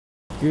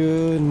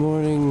Good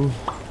morning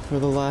for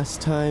the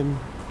last time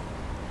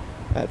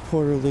at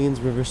Port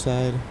Orleans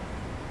Riverside.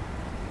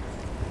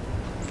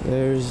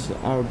 There's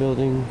our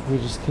building. We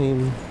just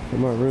came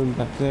from our room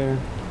back there.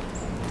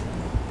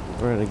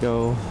 We're gonna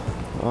go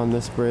on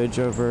this bridge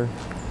over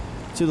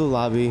to the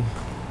lobby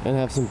and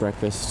have some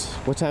breakfast.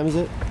 What time is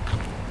it?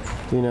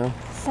 Do you know?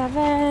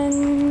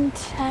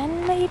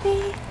 7:10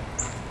 maybe?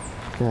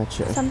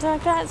 Gotcha. Something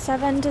like that,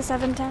 7 to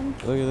 7:10.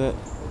 Look at that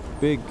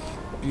big,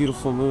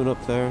 beautiful moon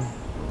up there.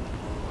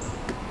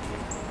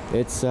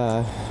 It's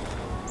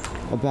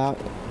about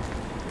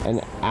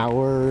an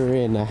hour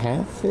and a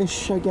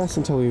half-ish, I guess,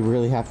 until we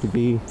really have to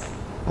be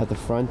at the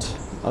front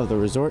of the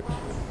resort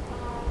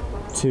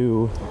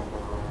to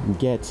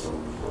get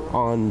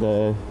on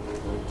the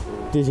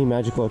Disney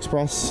Magical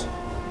Express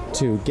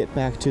to get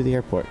back to the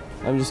airport.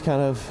 I'm just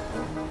kind of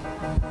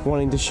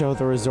wanting to show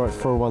the resort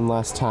for one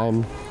last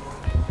time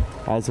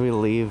as we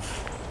leave.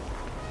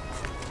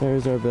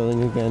 There's our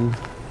building again.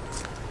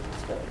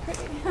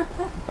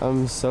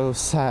 I'm so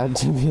sad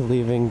to be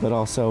leaving, but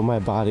also my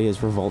body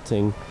is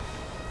revolting,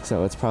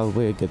 so it's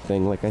probably a good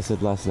thing, like I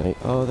said last night.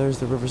 Oh, there's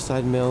the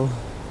Riverside Mill.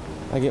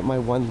 I get my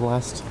one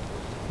last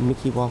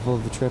Mickey waffle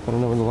of the trip. I don't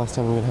know when the last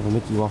time I'm gonna have a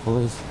Mickey waffle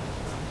is.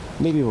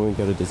 Maybe when we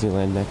go to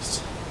Disneyland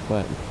next,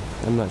 but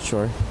I'm not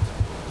sure.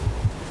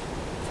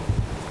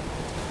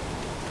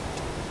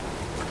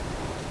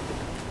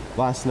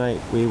 Last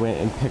night we went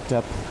and picked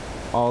up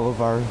all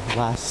of our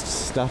last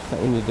stuff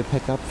that we needed to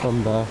pick up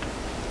from the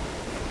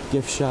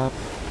gift shop.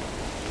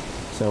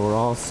 So we're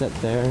all set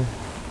there.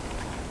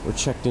 We're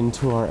checked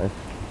into our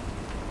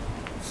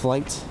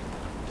flight,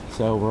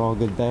 so we're all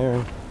good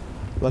there.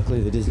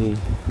 Luckily, the Disney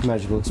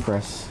Magical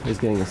Express is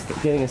getting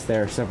us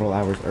there several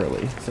hours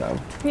early, so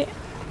Yeah.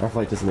 our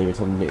flight doesn't leave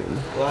until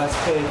noon. Last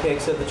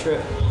pancakes of the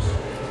trip.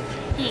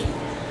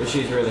 But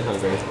she's really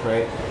hungry,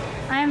 right?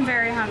 I am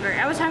very hungry.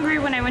 I was hungry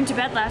when I went to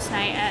bed last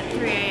night at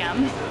 3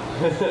 a.m.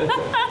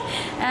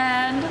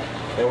 and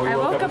I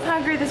woke up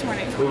hungry this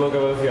morning. We woke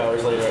up a few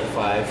hours later at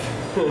 5.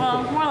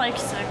 Well, more like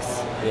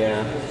 6.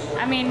 Yeah.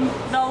 I mean,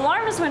 the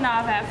alarms went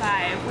off at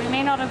 5. We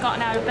may not have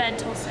gotten out of bed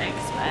till 6,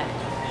 but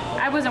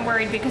I wasn't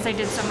worried because I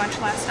did so much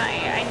last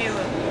night. I knew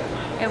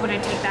it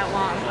wouldn't take that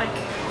long.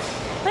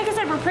 Like I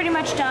said, we're pretty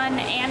much done,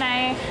 and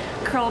I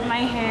curled my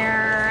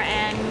hair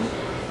and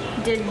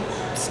did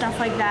stuff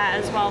like that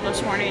as well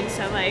this morning,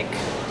 so like,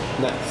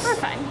 nice. We're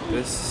fine.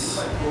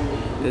 This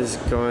is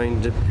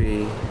going to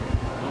be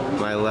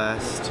my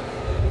last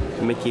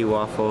Mickey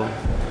waffle.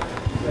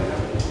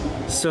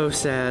 So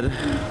sad,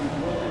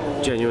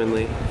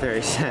 genuinely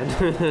very sad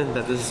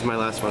that this is my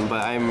last one,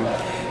 but I'm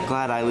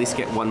glad I at least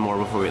get one more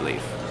before we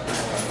leave.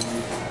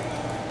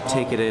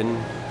 Take it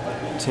in,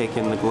 take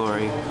in the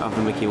glory of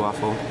the Mickey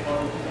waffle.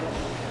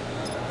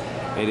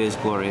 It is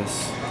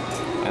glorious,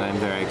 and I'm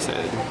very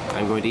excited.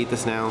 I'm going to eat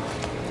this now,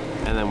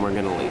 and then we're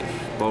gonna leave.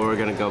 But we're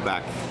gonna go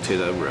back to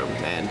the room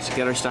and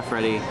get our stuff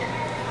ready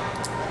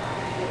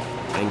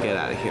and get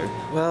out of here.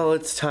 Well,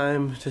 it's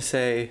time to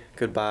say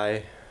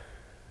goodbye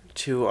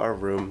to our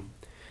room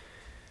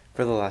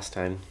for the last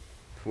time.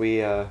 We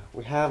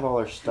have all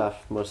our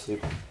stuff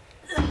mostly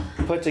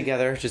put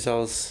together.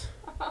 Giselle's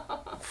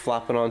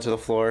flopping onto the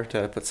floor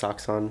to put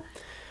socks on.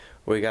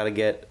 We gotta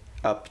get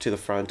up to the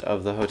front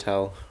of the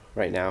hotel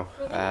right now.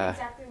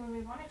 Exactly when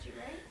we wanted to,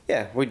 right?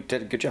 Yeah, we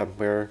did a good job.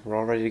 We're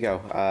all ready to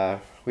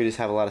go. We just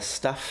have a lot of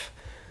stuff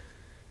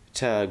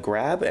to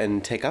grab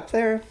and take up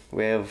there.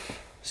 We have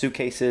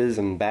suitcases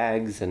and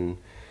bags and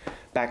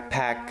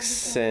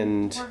backpacks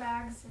and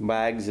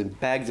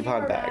bags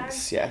upon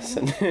bags. Yes,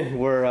 and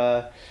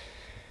we're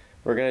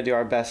gonna do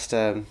our best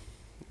to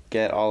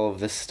get all of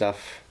this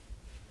stuff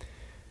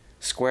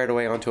squared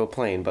away onto a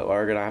plane, but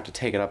we're gonna have to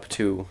take it up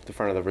to the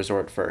front of the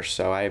resort first.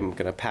 So I'm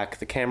gonna pack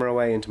the camera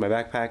away into my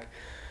backpack,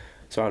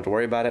 so I don't have to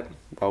worry about it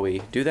while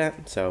we do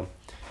that. So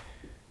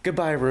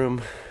goodbye,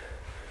 room.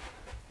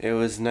 It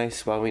was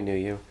nice while we knew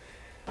you.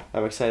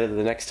 I'm excited that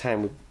the next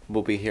time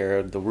we'll be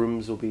here, the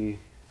rooms will be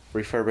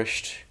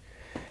refurbished.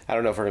 I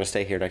don't know if we're gonna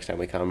stay here next time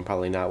we come.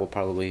 Probably not. We'll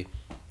probably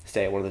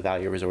stay at one of the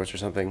value resorts or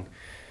something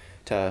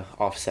to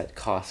offset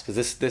costs,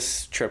 because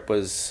this trip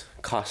was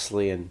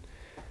costly, and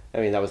I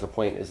mean that was the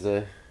point, is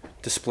to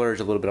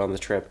splurge a little bit on the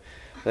trip.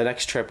 The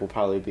next trip will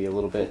probably be a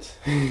little bit.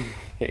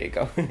 Here you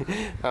go.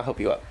 I'll help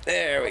you up.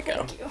 There we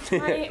go.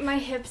 Thank you. My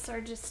hips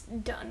are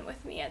just done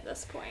with me at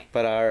this point.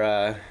 But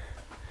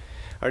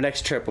our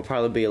next trip will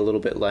probably be a little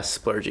bit less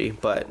splurgy,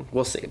 but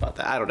we'll see about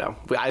that. I don't know.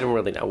 I don't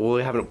really know.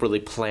 We haven't really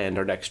planned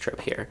our next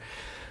trip here.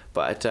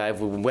 But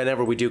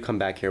whenever we do come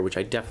back here, which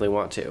I definitely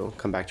want to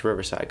come back to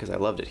Riverside because I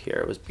loved it here.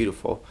 It was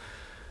beautiful.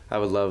 I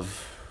would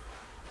love.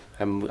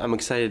 I'm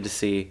excited to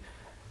see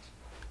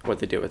what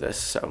they do with this.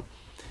 So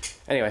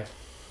anyway,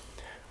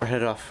 we're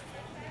headed off.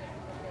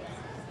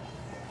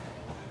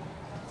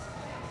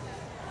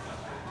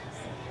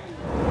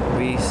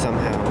 We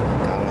somehow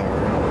got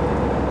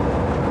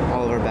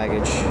all of our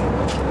baggage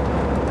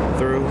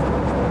through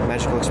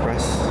Magical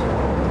Express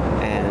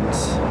and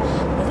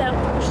without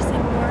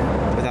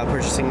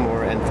purchasing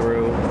more and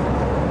through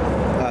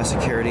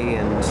security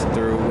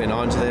and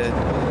onto the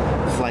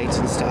flight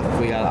and stuff.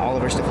 We got all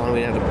of our stuff on.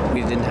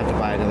 We didn't have to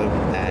buy another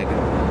bag.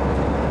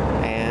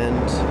 And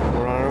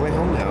we're on our way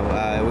home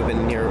now. We've been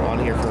on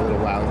here for a little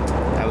while.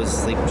 I was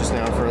asleep just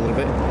now for a little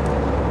bit.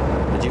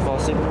 Did you fall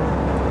asleep?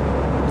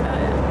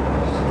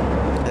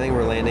 I think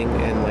we're landing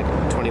in like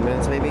 20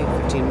 minutes, maybe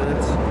 15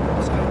 minutes.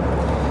 So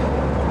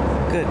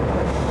good.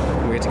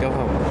 We get to go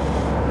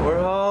home. We're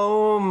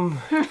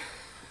home.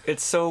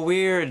 It's so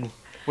weird.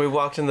 We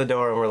walked in the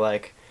door and we're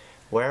like,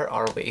 where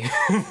are we?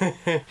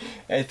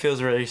 It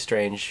feels really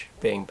strange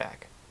being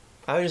back.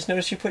 I just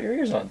noticed you put your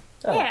ears on.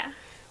 Oh. Yeah.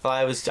 Well,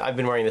 I've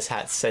been wearing this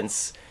hat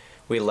since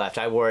we left.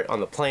 I wore it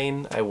on the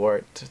plane. I wore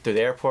it through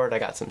the airport. I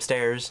got some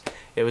stairs.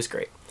 It was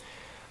great.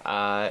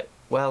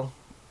 Well,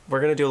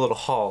 we're gonna do a little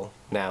haul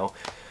now.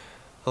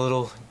 A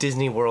little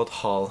Disney World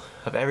haul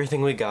of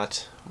everything we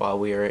got while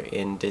we were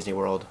in Disney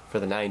World for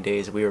the 9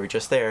 days we were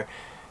just there.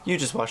 You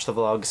just watched the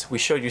vlogs. We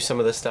showed you some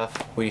of the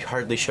stuff. We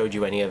hardly showed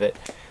you any of it.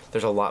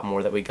 There's a lot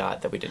more that we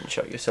got that we didn't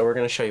show you. So we're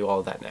gonna show you all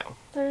of that now.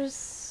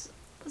 There's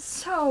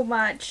so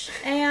much,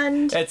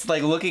 and it's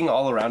like looking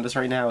all around us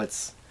right now.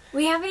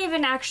 We haven't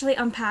even actually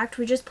unpacked.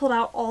 We just pulled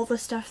out all the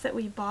stuff that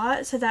we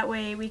bought, so that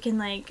way we can,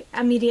 like,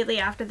 immediately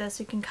after this,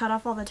 we can cut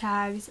off all the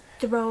tags,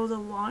 throw the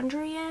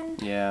laundry in,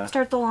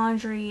 start the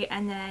laundry,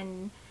 and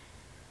then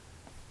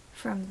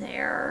from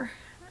there,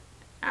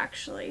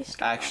 actually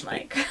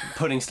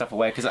putting stuff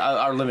away, because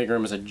our living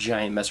room is a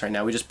giant mess right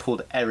now. We just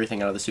pulled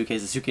everything out of the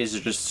suitcase. The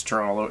suitcases are just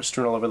strewn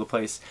all over the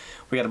place.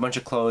 We got a bunch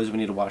of clothes. We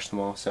need to wash them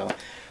all. So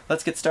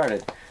let's get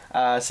started.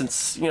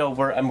 Since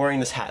I'm wearing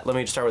this hat, let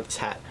me just start with this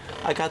hat.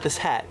 I got this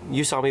hat.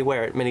 You saw me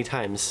wear it many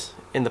times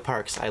in the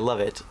parks. I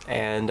love it,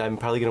 and I'm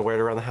probably gonna wear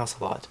it around the house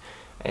a lot.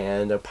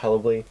 And I'll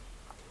probably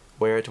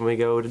wear it when we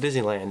go to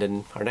Disneyland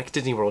and our next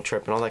Disney World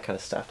trip and all that kind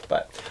of stuff.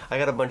 But I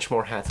got a bunch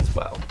more hats as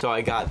well. So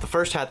the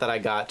first hat that I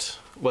got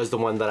was the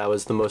one that I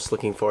was the most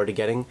looking forward to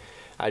getting.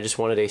 I just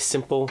wanted a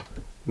simple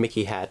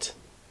Mickey hat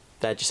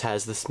that just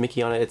has this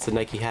Mickey on it. It's a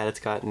Nike hat. It's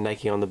got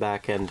Nike on the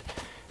back, and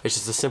it's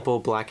just a simple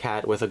black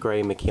hat with a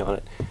gray Mickey on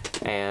it.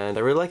 And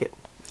I really like it.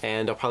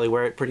 And I'll probably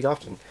wear it pretty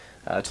often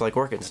to like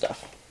work and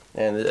stuff.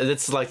 And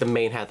it's like the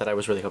main hat that I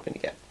was really hoping to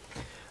get.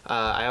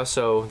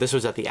 This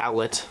was at the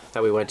outlet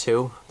that we went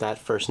to that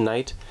first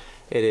night.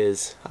 It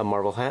is a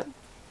Marvel hat.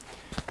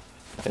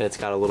 And it's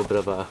got a little bit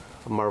of a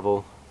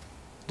Marvel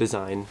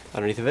design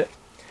underneath of it.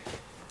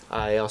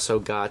 I also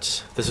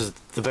got, this was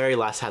the very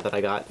last hat that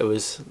I got. It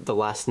was the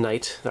last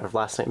night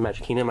in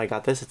Magic Kingdom. I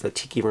got this. It's a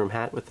tiki room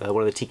hat with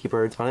one of the tiki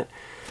birds on it.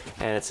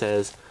 And it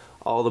says,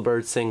 "All the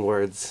birds sing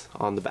words"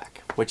 on the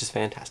back, which is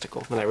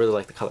fantastical. And I really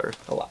like the color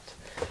a lot.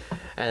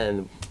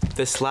 And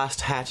this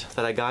last hat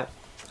that I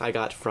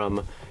got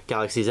from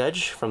Galaxy's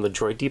Edge, from the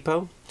Droid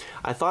Depot.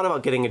 I thought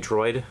about getting a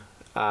droid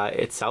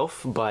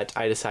itself, but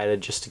I decided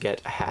just to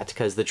get a hat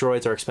because the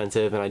droids are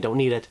expensive and I don't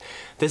need it.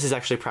 This is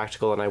actually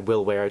practical and I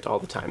will wear it all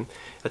the time.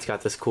 It's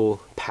got this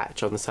cool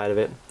patch on the side of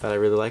it that I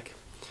really like.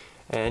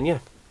 And yeah,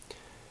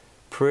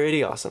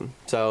 pretty awesome.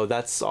 So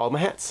that's all my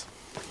hats.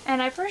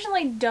 And I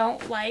personally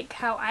don't like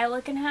how I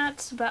look in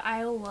hats, but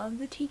I love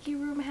the Tiki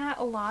Room hat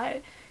a lot.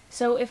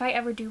 So if I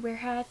ever do wear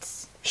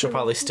hats... She'll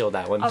probably steal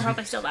that one. I'll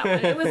probably steal that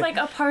one. It was like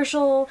a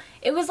partial...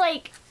 It was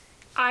like,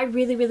 I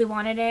really, really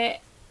wanted it,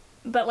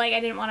 but like I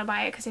didn't want to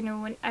buy it because I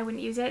knew I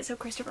wouldn't use it, so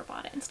Christopher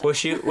bought it instead. Well,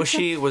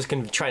 she was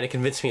trying to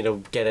convince me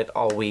to get it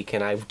all week,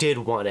 and I did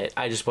want it.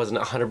 I just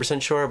wasn't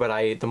 100% sure,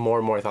 but the more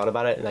and more I thought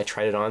about it, and I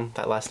tried it on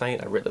that last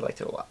night, I really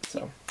liked it a lot,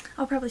 so...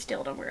 I'll probably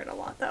still don't wear it a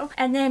lot though.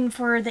 And then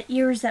for the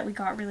ears that we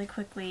got really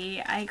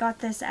quickly, I got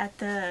this at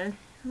the...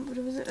 What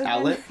was it again?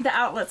 Outlet? The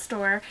outlet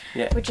store,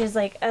 yeah. Which is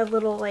like a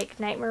little like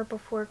Nightmare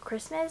Before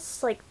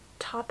Christmas like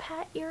top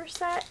hat ear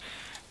set,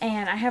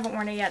 and I haven't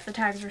worn it yet. The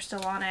tags are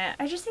still on it.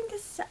 I just think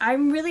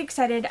I'm really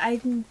excited.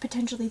 I'm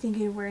potentially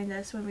thinking of wearing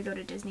this when we go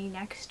to Disney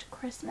next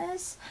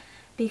Christmas,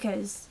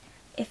 because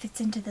if it's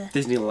into the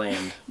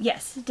Disneyland.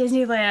 Yes,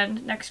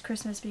 Disneyland next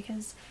Christmas,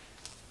 because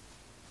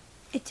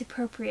it's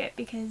appropriate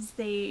because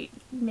they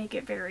make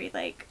it very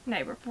like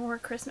Nightmare Before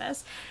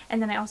Christmas.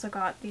 And then I also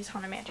got these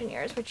Haunted Mansion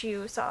ears, which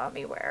you saw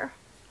me wear,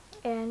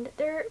 and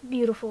they're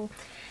beautiful.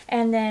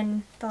 And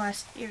then the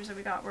last ears that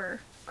we got were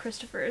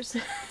Christopher's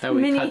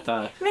mini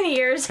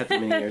ears. Cut the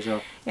mini ears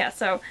off. Yeah,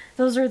 so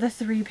those are the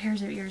 3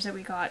 pairs of ears that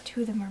we got.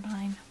 2 of them are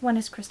mine, 1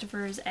 is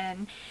Christopher's,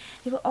 and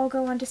they will all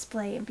go on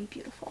display and be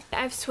beautiful.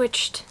 I've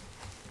switched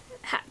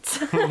hats.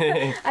 Since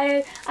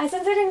I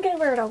didn't get to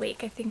wear it all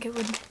week, I think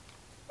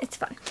it's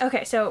fun.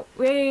 Okay, so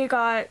we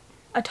got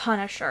a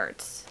ton of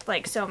shirts,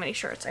 like so many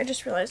shirts. I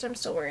just realized I'm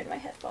still wearing my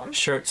headphones.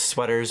 Shirts,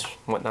 sweaters,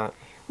 whatnot.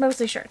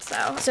 Mostly shirts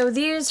though. So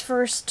these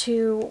first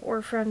 2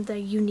 were from the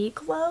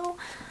Uniqlo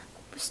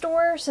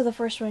store. So the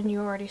first one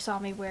you already saw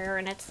me wear,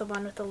 and it's the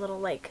one with the little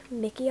like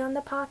Mickey on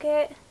the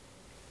pocket.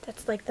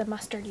 That's like the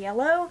mustard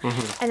yellow.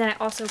 And then I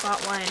also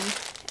got one,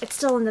 it's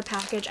still in the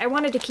package. I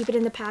wanted to keep it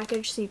in the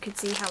package so you could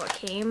see how it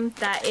came.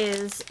 That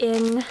is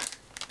in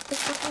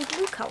this lovely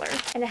blue color,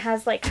 and it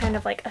has like kind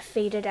of like a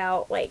faded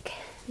out like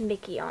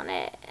Mickey on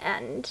it,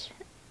 and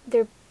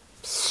they're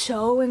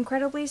so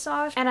incredibly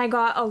soft. And I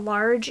got a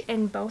large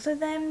in both of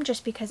them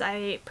just because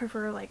I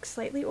prefer like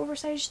slightly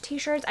oversized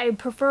t-shirts. I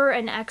prefer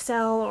an XL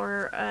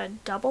or a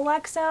double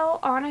XL,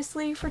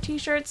 honestly, for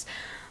t-shirts.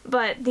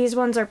 But these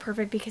ones are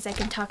perfect because I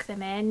can tuck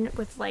them in.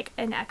 With like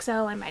an XL,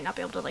 I might not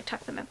be able to like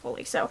tuck them in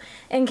fully. So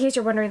in case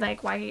you're wondering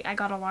like why I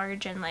got a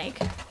large, and like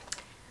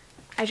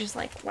I just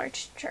like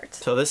large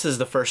shirts. So this is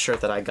the first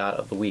shirt that I got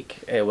of the week.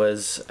 It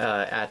was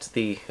at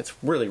the, it's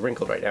really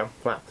wrinkled right now.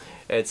 Wow.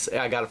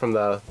 I got it from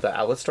the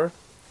outlet store.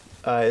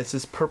 It's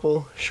this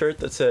purple shirt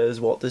that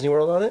says Walt Disney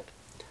World on it.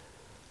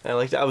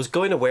 And I was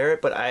going to wear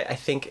it, but I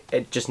think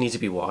it just needs to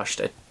be washed.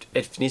 It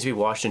needs to be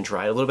washed and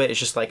dried a little bit. It's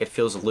just like it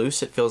feels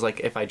loose. It feels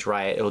like if I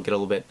dry it, it'll get a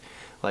little bit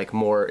like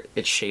more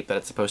its shape that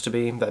it's supposed to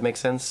be, if that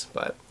makes sense.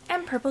 But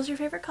and purple's your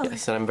favorite color.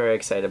 yes, and I'm very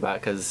excited about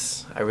it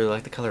because I really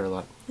like the color a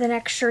lot. The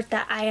next shirt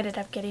that I ended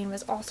up getting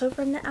was also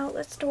from the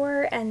outlet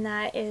store, and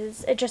that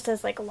is, it just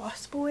says like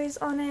Lost Boys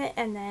on it,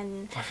 and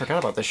then I forgot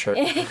about this shirt.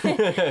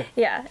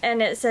 yeah,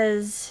 and it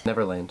says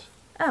Neverland.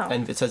 Oh.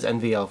 And it says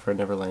NVL for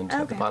Neverland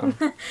at the bottom.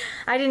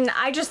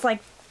 I just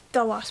like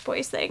the Lost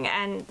Boys thing,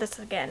 and this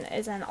again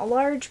is in a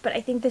large, but I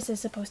think this is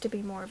supposed to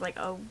be more of like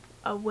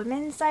a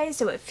women's size,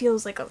 so it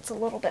feels like it's a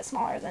little bit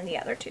smaller than the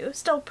other two.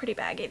 Still pretty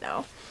baggy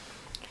though.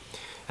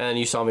 And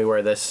you saw me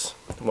wear this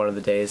one of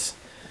the days.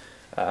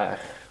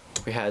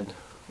 We had,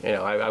 you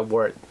know, I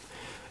wore it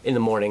in the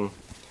morning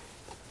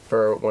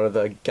for one of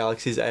the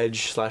Galaxy's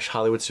Edge /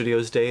 Hollywood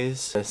Studios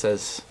days. And it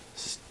says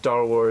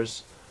Star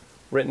Wars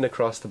written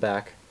across the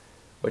back,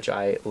 which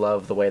I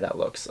love the way that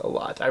looks a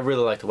lot. I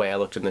really like the way I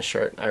looked in this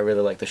shirt. I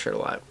really like the shirt a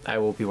lot. I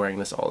will be wearing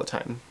this all the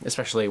time,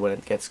 especially when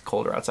it gets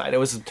colder outside. It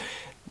was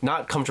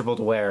not comfortable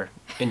to wear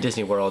in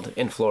Disney World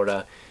in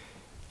Florida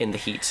in the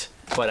heat,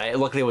 but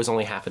luckily it was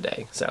only half a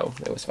day, so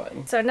it was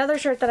fine. So another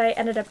shirt that I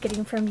ended up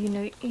getting from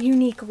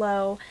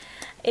Uniqlo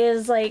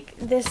is like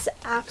this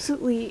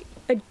absolutely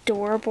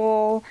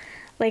adorable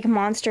like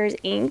Monsters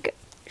Inc.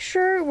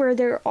 shirt where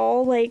they're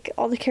all like,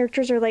 all the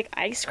characters are like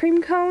ice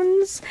cream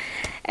cones,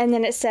 and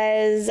then it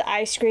says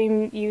I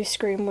scream, you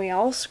scream, we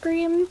all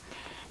scream.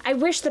 I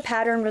wish the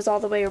pattern was all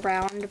the way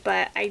around,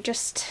 but I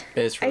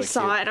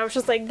saw it and I was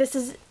just like, this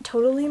is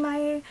totally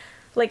my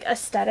like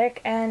aesthetic,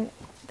 and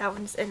that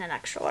one's in an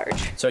extra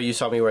large. So you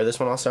saw me wear this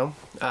one also.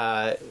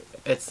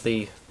 It's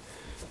the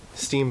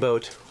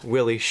Steamboat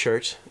Willie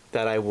shirt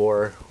that I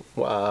wore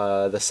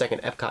the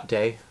second Epcot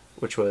day,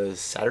 which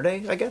was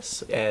Saturday, I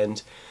guess,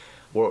 and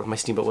wore it with my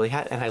Steamboat Willie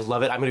hat, and I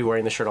love it. I'm going to be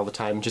wearing this shirt all the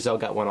time. Giselle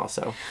got one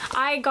also.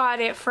 I got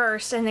it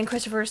first, and then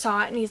Christopher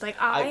saw it, and he's like,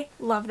 I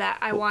love that.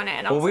 I want it.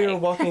 And I was we were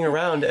walking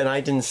around, and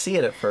I didn't see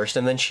it at first,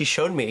 and then she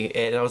showed me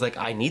it, and I was like,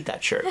 I need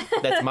that shirt.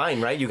 That's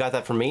mine, right? You got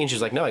that from me? And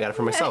she's like, no, I got it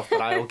for myself, but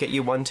I'll get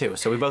you one too.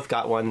 So we both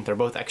got one. They're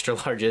both extra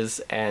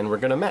larges, and we're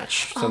going to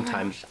match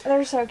sometime.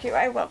 They're so cute.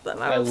 I love them.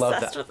 I'm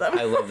obsessed with them.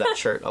 I love that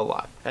shirt a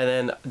lot. And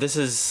then this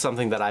is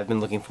something that I've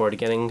been looking forward to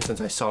getting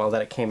since I saw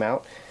that it came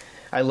out.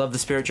 I love the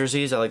Spirit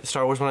jerseys. I like the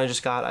Star Wars one I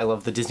just got. I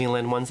love the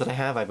Disneyland ones that I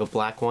have. I have a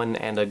black one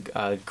and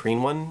a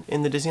green one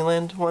in the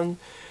Disneyland one.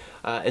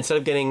 Instead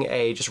of getting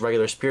a just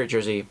regular Spirit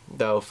jersey,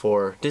 though,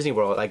 for Disney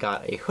World, I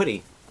got a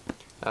hoodie.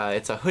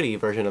 It's a hoodie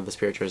version of the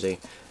Spirit jersey,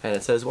 and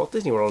it says Walt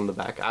Disney World on the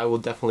back. I will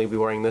definitely be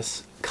wearing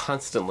this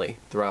constantly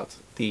throughout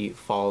the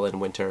fall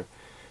and winter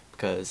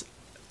because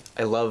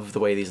I love the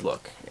way these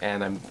look.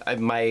 And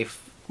my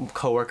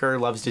coworker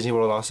loves Disney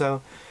World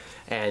also.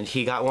 And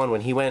he got one when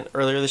he went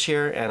earlier this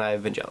year, and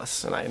I've been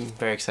jealous, and I'm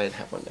very excited to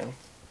have one now.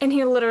 And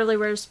he literally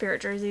wears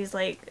Spirit jerseys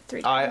like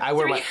three times a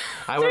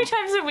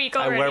week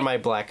already. I wear my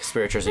black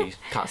Spirit jersey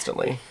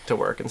constantly to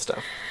work and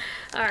stuff.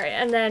 Alright,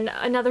 and then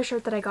another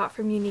shirt that I got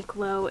from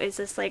Uniqlo is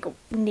this like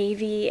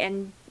navy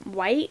and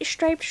white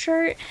striped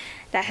shirt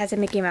that has a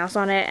Mickey Mouse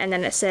on it, and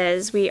then it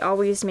says, we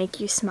always make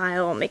you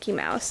smile, Mickey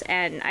Mouse.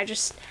 And I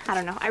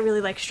don't know, I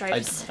really like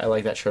stripes. I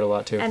like that shirt a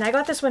lot too. And I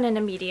got this one in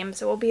a medium,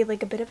 so it will be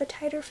like a bit of a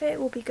tighter fit. It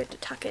will be good to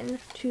tuck in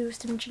to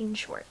some jean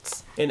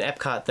shorts. In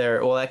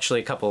Epcot actually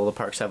a couple of the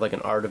parks have like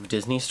an Art of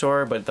Disney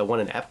store, but the one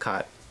in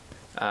Epcot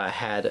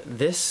had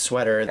this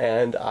sweater,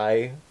 and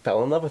I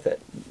fell in love with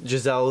it.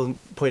 Giselle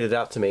pointed it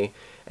out to me,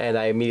 and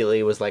I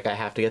immediately was like, I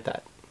have to get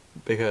that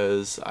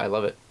because I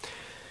love it.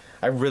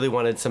 I really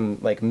wanted some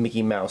like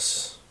Mickey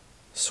Mouse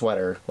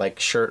sweater,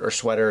 like shirt or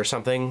sweater or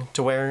something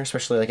to wear,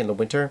 especially like in the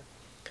winter,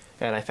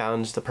 and I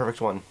found the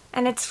perfect one.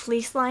 And it's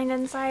fleece lined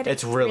inside.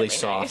 It's really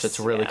soft. Nice. It's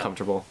really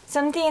comfortable.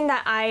 Something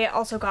that I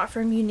also got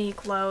from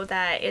Uniqlo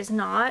that is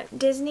not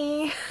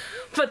Disney,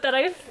 but that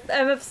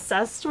I'm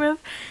obsessed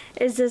with,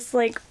 is this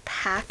like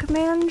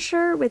Pac-Man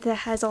shirt with it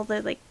has all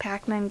the like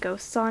Pac-Man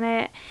ghosts on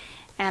it,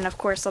 and of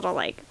course little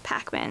like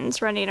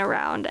Pac-Mans running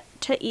around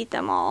to eat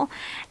them all.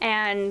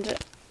 And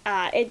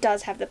it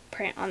does have the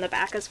print on the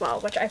back as well,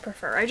 which I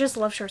prefer. I just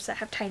love shirts that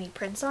have tiny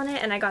prints on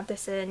it, and I got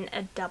this in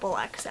a double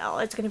XL.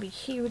 It's going to be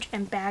huge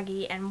and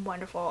baggy and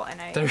wonderful,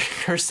 and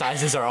her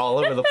sizes are all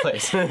over the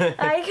place. I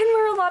can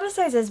wear a lot of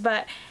sizes,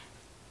 but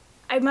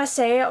I must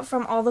say,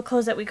 from all the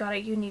clothes that we got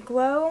at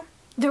Uniqlo,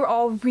 they're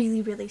all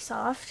really, really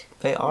soft.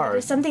 They are.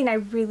 There's something I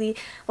really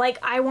like.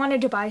 I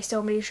wanted to buy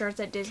so many shirts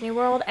at Disney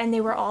World, and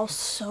they were all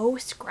so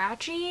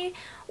scratchy,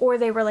 or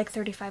they were like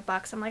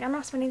 $35. I'm like, I'm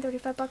not spending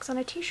 $35 on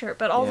a t-shirt.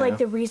 But all like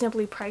the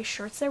reasonably priced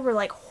shirts there were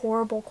like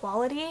horrible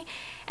quality,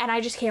 and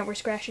I just can't wear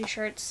scratchy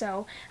shirts.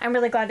 So I'm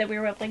really glad that we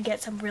were able to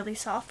get some really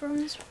soft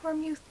ones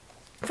from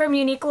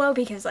Uniqlo,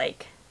 because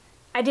like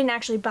I didn't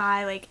actually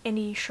buy like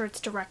any shirts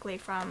directly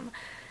from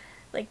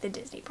like the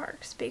Disney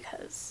parks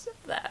because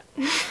of that.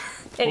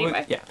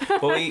 Anyway.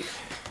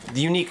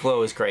 The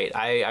Uniqlo is great.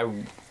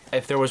 I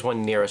if there was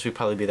one near us, we'd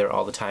probably be there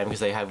all the time because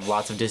they have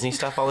lots of Disney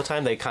stuff all the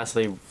time. They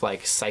constantly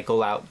like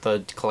cycle out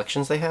the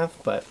collections they have.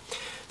 But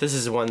this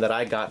is one that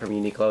I got from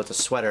Uniqlo. It's a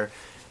sweater,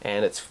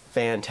 and it's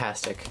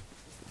fantastic.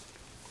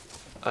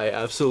 I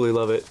absolutely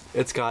love it.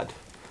 It's got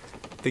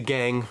the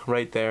gang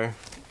right there,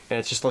 and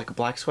it's just like a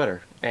black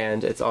sweater,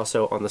 and it's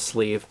also on the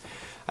sleeve.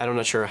 I'm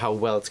not sure how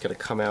well it's gonna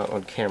come out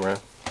on camera.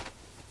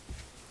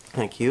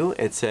 Thank you.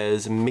 It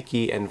says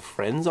Mickey and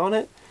Friends on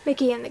it.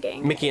 Mickey and the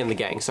Gang. Mickey and the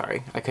Gang,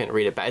 sorry. I couldn't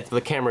read it back.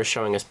 The camera's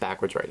showing us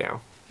backwards right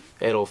now.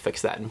 It'll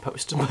fix that in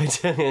post.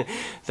 But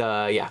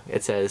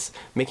it says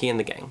Mickey and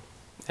the Gang.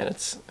 And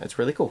it's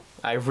really cool.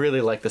 I really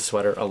like the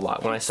sweater a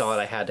lot. When I saw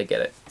it, I had to get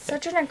it.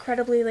 Such an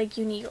incredibly like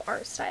unique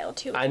art style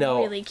too. I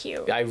know. Really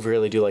cute. I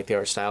really do like the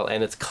art style,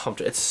 and it's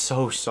comfortable. It's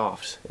so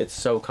soft. It's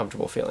so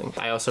comfortable feeling.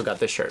 I also got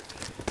this shirt,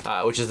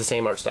 which is the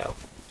same art style,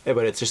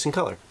 but it's just in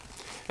color.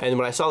 And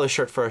when I saw this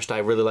shirt first, I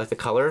really liked the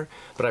color,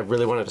 but I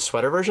really wanted a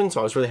sweater version, so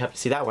I was really happy to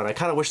see that one. I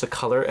kind of wish the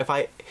color,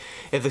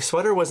 if the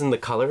sweater wasn't the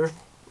color,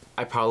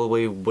 I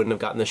probably wouldn't have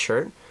gotten the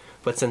shirt.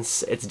 But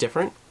since it's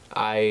different,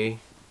 I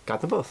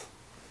got them both.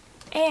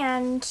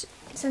 And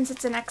since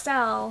it's an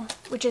XL,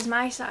 which is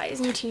my size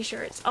in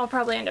t-shirts, I'll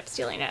probably end up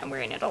stealing it and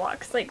wearing it a lot,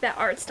 because like that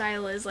art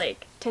style is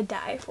like to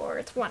die for.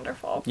 It's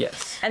wonderful.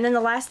 Yes. And then the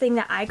last thing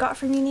that I got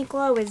from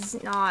Uniqlo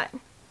is not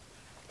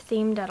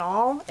themed at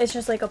all. It's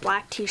just like a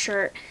black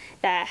t-shirt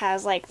that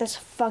has like this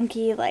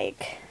funky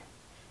like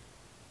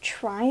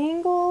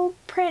triangle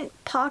print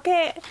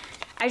pocket.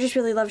 I just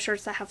really love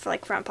shirts that have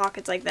like front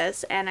pockets like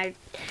this, and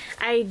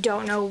I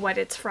don't know what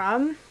it's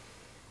from.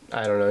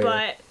 I don't know.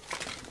 But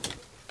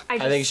I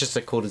think it's just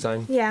a cool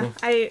design. Yeah,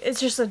 it's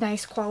just a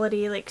nice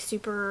quality, like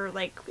super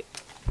like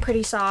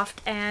pretty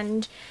soft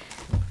and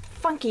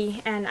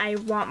funky, and I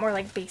want more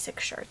like basic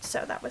shirts,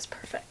 so that was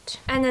perfect.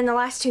 And then the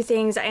last two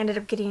things I ended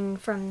up getting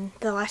from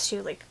the last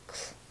two like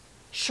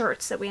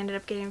shirts that we ended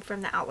up getting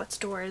from the outlet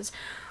stores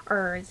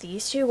are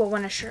these two. Well,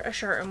 one is a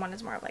shirt and one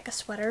is more like a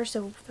sweater.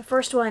 So the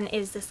first one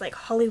is this like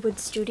Hollywood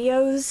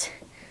Studios.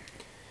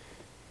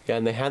 Yeah,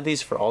 and they had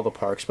these for all the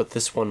parks, but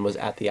this one was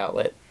at the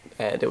outlet,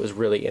 and it was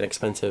really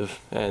inexpensive,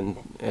 and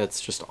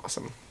it's just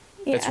awesome.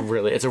 Yeah.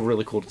 It's a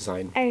really cool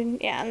design. And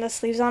the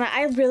sleeves on it.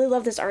 I really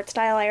love this art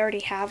style. I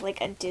already have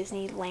like a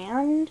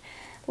Disneyland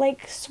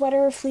like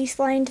sweater fleece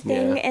lined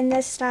thing in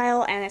this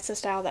style, and it's a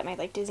style that my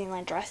like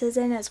Disneyland dress is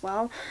in as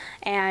well.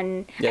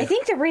 And I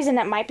think the reason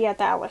it might be at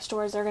the outlet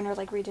store is they're gonna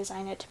like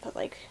redesign it to put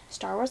like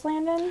Star Wars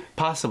Land in.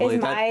 Possibly.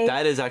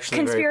 That is actually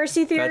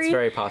conspiracy theory. That's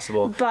very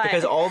possible. But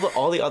because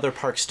all the other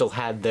parks still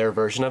had their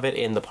version of it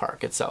in the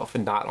park itself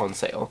and not on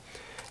sale.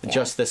 Yeah.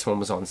 Just this one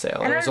was on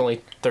sale, and it was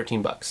only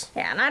 $13.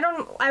 Yeah, and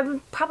I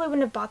probably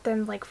wouldn't have bought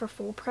them like for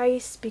full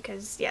price,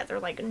 because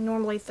they're like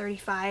normally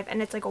 $35, and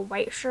it's like a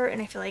white shirt,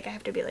 and I feel like I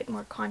have to be like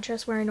more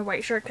conscious wearing a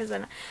white shirt, because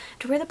then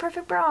to wear the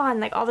perfect bra and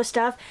like all the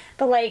stuff.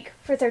 But like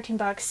for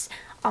 $13,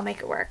 I'll make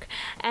it work.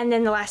 And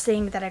then the last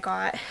thing that I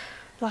got,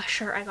 last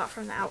shirt I got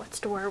from the outlet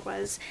store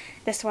was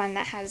this one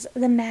that has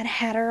the Mad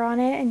Hatter on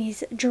it, and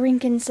he's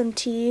drinking some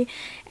tea,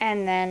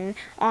 and then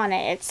on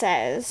it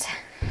says,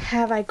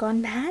 "Have I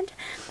gone mad?"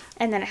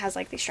 And then it has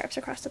like these stripes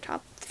across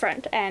the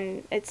front,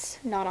 and it's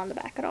not on the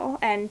back at all.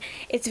 And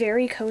it's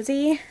very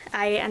cozy.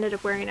 I ended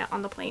up wearing it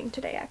on the plane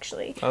today,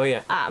 actually. Oh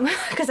yeah.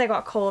 Because I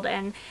got cold,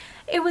 and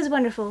it was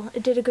wonderful.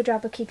 It did a good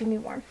job of keeping me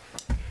warm.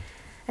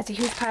 That's a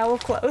huge pile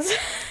of clothes.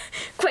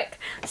 Quick,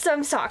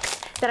 some socks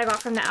that I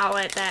got from the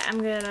outlet that I'm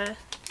gonna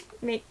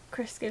make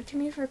Chris give to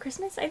me for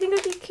Christmas. I think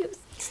it would be cute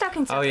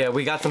stocking stuff. Oh yeah,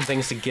 we got some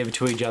things to give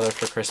to each other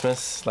for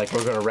Christmas. Like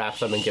we're gonna wrap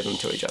them and give them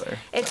to each other.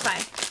 It's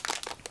fine.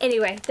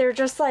 Anyway, they're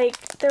just like,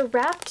 they're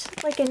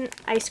wrapped like in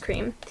ice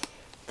cream.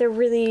 They're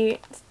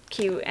really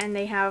cute, and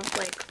they have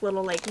like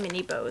little like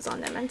mini bows on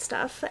them and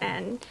stuff,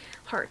 and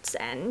hearts.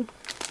 And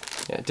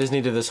yeah,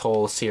 Disney did this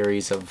whole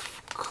series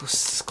of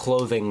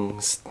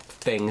clothing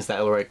things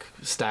that were like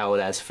styled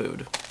as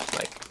food,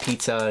 like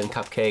pizza and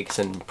cupcakes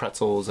and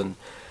pretzels and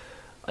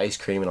ice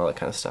cream and all that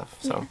kind of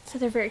stuff. So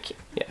they're very cute.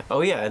 Yeah.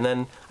 Oh yeah, and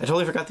then I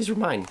totally forgot these were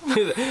mine.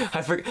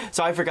 I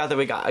forgot that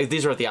we got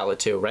these were at the outlet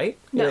too, right?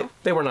 No,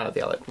 they were not at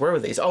the outlet. Where were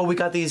these? Oh, we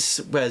got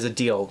these as a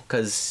deal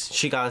because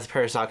she got a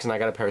pair of socks and I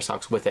got a pair of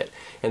socks with it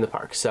in the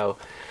park. So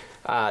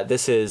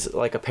This is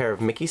like a pair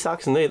of Mickey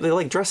socks, and they're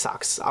like dress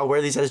socks. I'll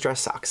wear these as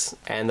dress socks,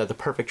 and they're the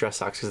perfect dress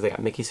socks because they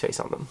got Mickey's face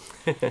on them.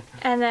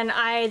 And then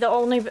the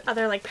only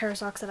other like pair of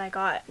socks that I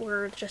got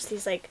were just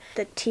these like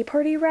the Tea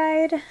Party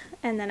ride,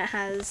 and then it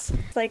has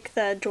like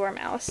the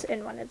dormouse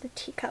in one of the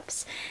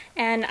teacups,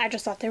 and I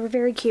just thought they were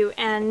very cute,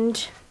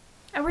 and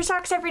I wear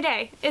socks every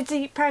day. It's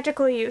a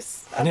practical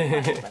use of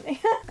my money.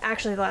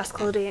 Actually, the last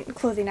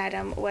clothing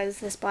item was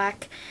this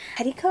black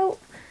petticoat,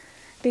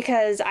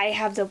 because I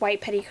have the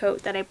white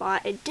petticoat that I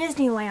bought at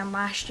Disneyland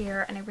last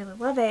year, and I really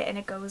love it, and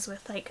it goes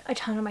with like a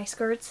ton of my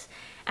skirts,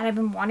 and I've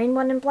been wanting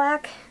one in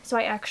black, so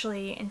I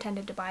actually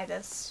intended to buy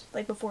this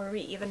like before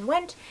we even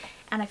went,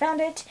 and I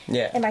found it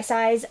in my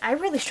size. I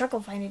really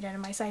struggled finding it in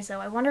my size though.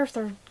 I wonder if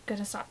they're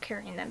gonna stop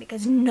carrying them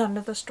because none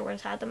of the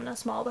stores had them in a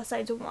small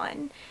besides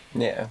one.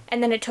 Yeah.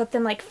 And then it took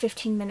them like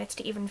 15 minutes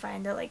to even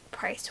find the like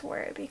price for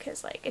it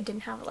because like it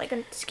didn't have like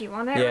a SKU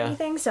on it or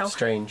anything. So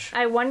strange.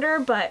 I wonder,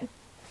 but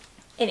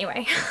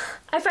anyway,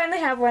 I finally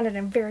have one and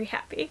I'm very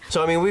happy.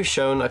 So I mean, we've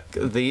shown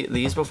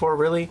these before,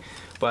 really,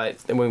 but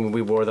when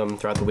we wore them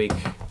throughout the week,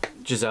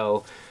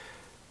 Giselle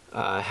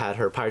had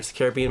her Pirates of the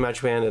Caribbean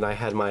magic band, and I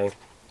had my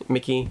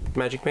Mickey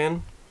magic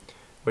band,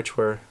 which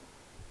were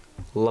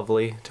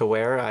lovely to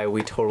wear.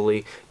 We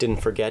totally didn't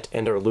forget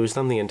and or lose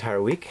them the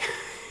entire week.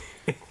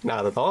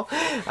 Not at all.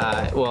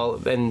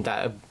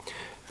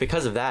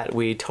 Because of that,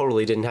 we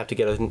totally didn't have to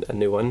get a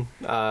new one,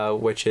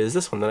 which is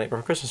this one, the Night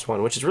Before Christmas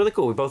one, which is really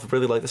cool. We both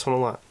really like this one a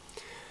lot.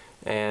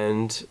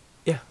 And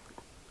yeah,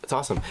 it's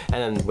awesome.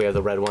 And then we have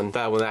the red one.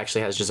 That one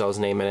actually has Giselle's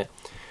name in it.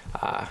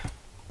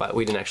 But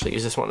we didn't actually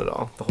use this one at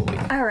all the whole week.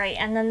 Alright,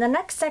 and then the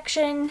next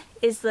section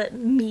is the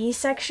me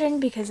section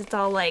because it's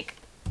all like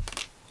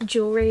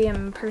jewelry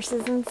and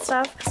purses and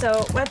stuff.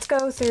 So let's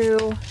go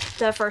through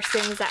the first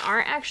things that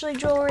aren't actually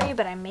jewelry,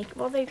 but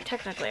well, they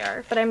technically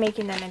are, but I'm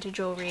making them into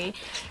jewelry.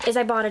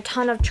 I bought a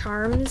ton of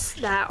charms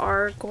that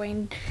I'm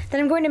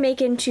going to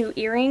make into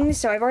earrings.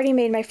 So I've already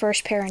made my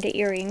first pair into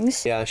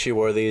earrings. Yeah, she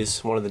wore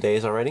these one of the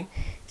days already.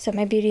 So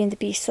my Beauty and the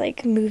Beast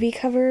like movie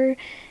cover,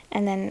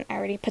 and then I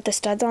already put the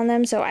studs on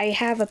them, so I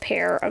have a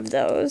pair of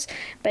those,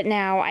 but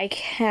now I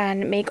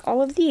can make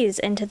all of these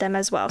into them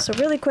as well. So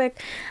really quick,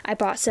 I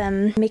bought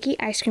some Mickey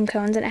ice cream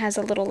cones, and it has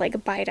a little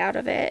like bite out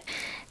of it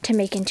to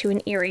make into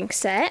an earring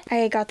set.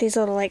 I got these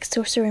little like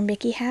Sorcerer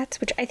Mickey hats,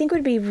 which I think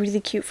would be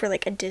really cute for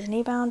like a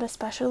Disney bound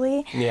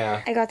especially.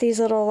 Yeah. I got these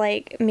little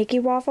like Mickey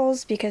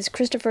waffles because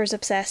Christopher's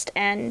obsessed,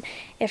 and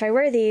if I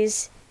wear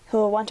these,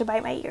 he'll want to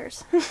bite my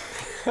ears.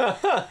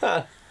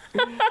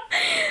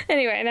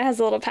 Anyway, and it has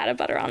a little pat of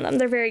butter on them.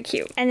 They're very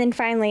cute. And then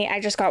finally, I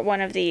just got one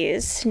of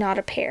these, not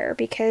a pair,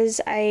 because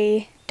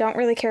I don't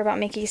really care about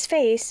Mickey's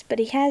face, but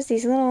he has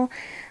these little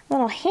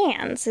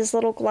hands, his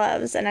little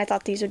gloves, and I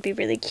thought these would be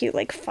really cute,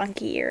 like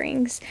funky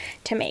earrings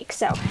to make.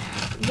 So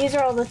these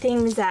are all the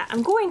things that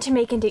I'm going to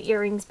make into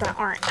earrings, but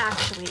aren't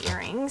actually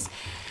earrings.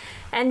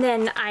 And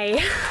then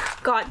I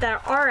got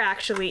that are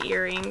actually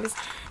earrings.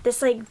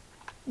 This like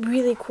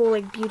really cool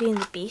like Beauty and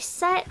the Beast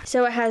set.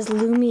 So it has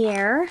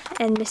Lumiere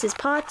and Mrs.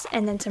 Potts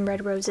and then some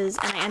red roses,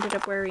 and I ended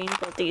up wearing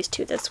both these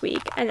two this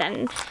week, and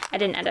then I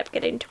didn't end up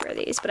getting to wear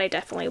these, but I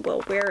definitely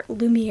will wear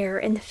Lumiere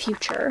in the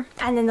future.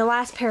 And then the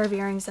last pair of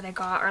earrings that I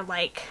got are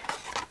like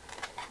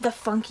the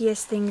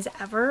funkiest things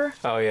ever.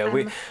 Oh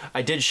yeah,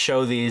 I did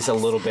show these a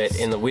little bit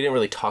we didn't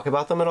really talk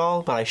about them at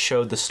all, but I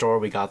showed the store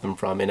we got them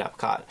from in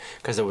Epcot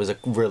because it was a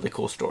really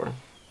cool store.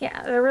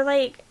 Yeah, they were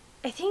like,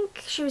 I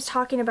think she was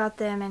talking about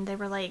them, and they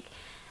were like,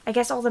 I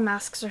guess all the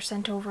masks are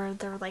sent over.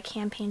 They're like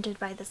hand painted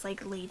by this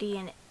like lady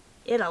in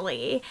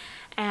Italy,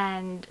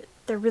 and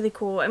they're really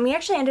cool. And we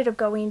actually ended up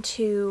going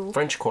to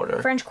French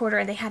Quarter,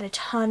 and they had a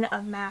ton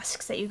of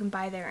masks that you can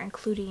buy there,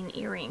 including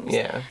earrings.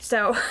 Yeah.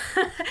 So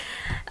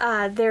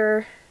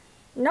they're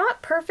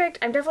not perfect.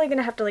 I'm definitely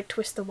gonna have to like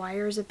twist the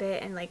wires a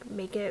bit and like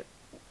make it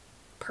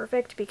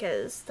perfect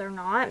because they're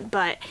not,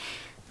 but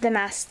the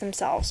masks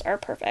themselves are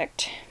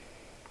perfect.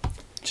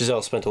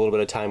 Giselle spent a little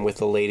bit of time with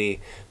the lady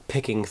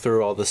picking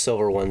through all the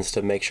silver ones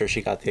to make sure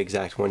she got the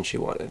exact one she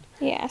wanted.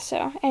 Yeah,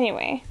 so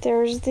anyway,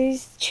 there's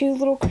these two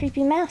little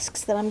creepy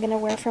masks that I'm going to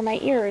wear for my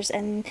ears,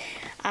 and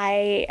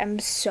I am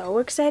so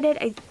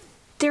excited.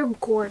 They're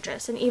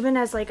gorgeous, and even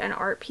as like an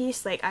art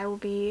piece, like I will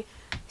be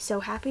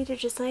so happy to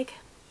just like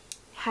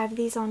have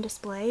these on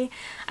display.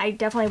 I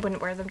definitely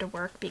wouldn't wear them to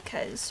work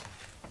because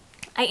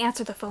I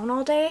answer the phone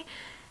all day,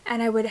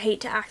 and I would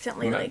hate to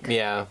accidentally like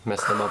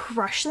mess them up,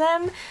 crush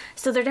them.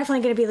 So they're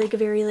definitely going to be like a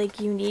very like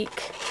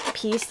unique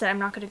piece that I'm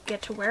not going to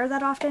get to wear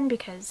that often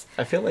because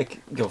I feel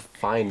like you'll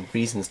find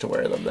reasons to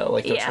wear them though.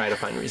 Like you'll try to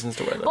find reasons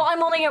to wear them. Well,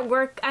 I'm only at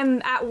work.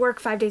 I'm at work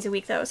 5 days a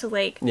week though, so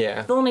like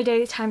the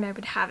only time I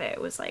would have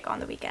it was like on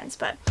the weekends,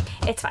 but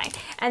it's fine.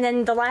 And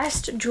then the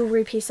last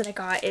jewelry piece that I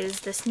got is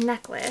this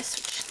necklace,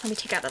 which let me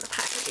take out of the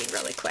packaging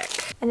really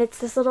quick. And it's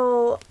this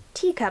little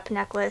teacup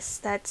necklace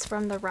that's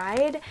from the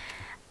ride.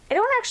 I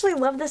don't actually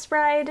love this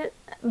ride,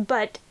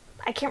 but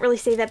I can't really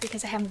say that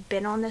because I haven't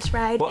been on this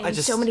ride in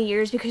so many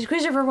years because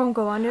Christopher won't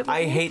go on it.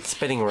 I hate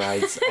spinning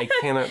rides. I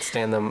cannot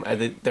stand them.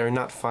 They're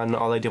not fun.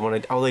 All they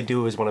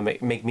do is want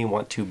to make me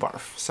want to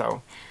barf.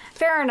 So.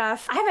 Fair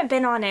enough. I haven't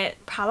been on it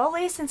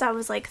probably since I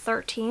was like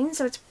 13,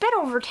 so it's been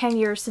over 10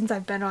 years since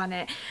I've been on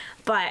it.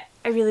 But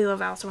I really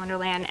love Alice in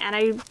Wonderland, and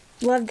I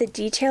love the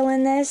detail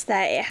in this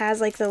that it has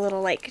like the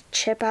little like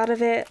chip out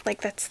of it,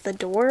 like that's the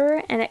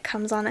door, and it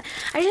comes on it.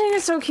 I just think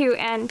it's so cute,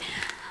 and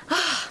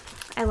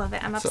I love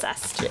it. I'm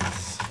obsessed.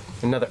 Yes.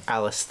 Another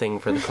Alice thing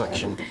for the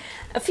collection.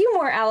 A few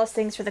more Alice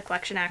things for the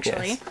collection,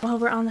 actually. Yes. While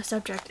we're on the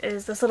subject,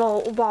 is this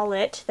little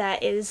wallet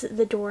that is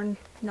the door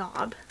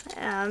knob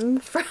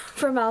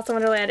from Alice in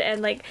Wonderland,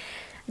 and like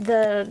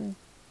the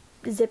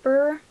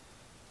zipper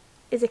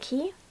is a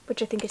key,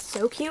 which I think is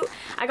so cute.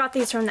 I got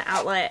these from the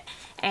outlet,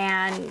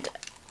 and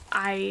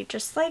I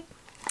just like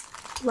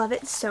love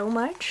it so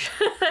much.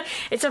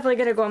 It's definitely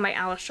gonna go on my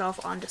Alice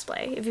shelf on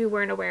display. If you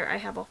weren't aware, I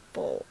have a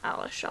full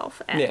Alice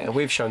shelf. And yeah,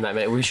 we've shown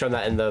that. We've shown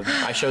that in the.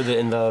 I showed it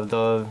in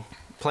the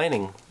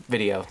planning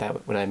video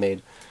that when I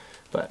made,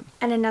 but.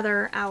 And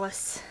another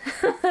Alice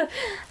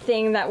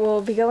thing that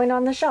will be going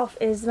on the shelf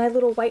is my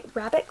little white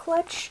rabbit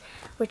clutch,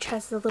 which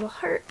has the little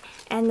heart,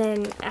 and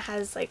then it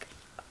has like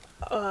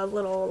a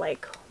little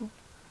like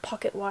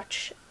pocket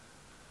watch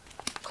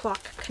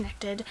clock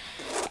connected,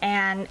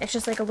 and it's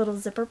just like a little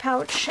zipper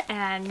pouch,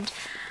 and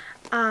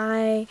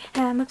I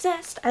am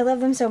obsessed. I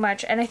love them so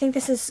much, and I think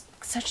this is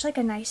such like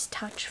a nice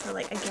touch for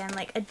like, again,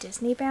 like a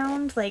Disney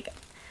bound, like,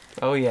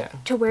 oh yeah,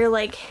 to wear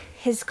like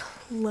his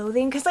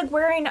clothing, because like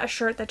wearing a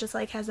shirt that just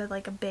like has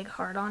like a big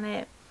heart on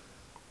it,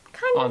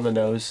 kind of on the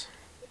nose.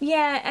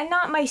 Yeah, and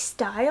not my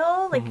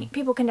style. Like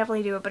people can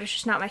definitely do it, but it's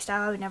just not my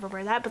style. I would never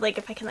wear that. But like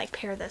if I can like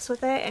pair this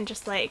with it and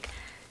just like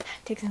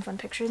take some fun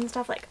pictures and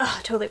stuff, like, oh,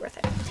 totally worth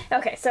it.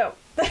 Okay, so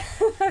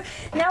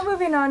now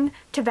moving on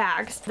to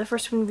bags. The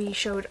first one we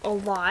showed a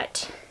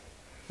lot.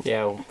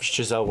 Yeah,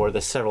 Giselle wore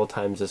this several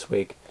times this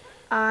week.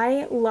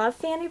 I love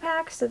fanny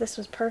packs, so this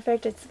was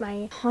perfect. It's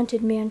my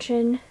Haunted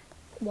Mansion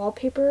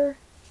wallpaper,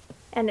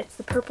 and it's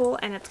the purple,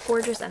 and it's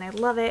gorgeous, and I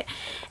love it.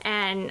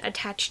 And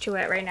attached to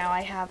it right now,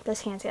 I have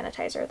this hand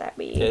sanitizer that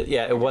we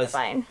it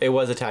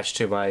was attached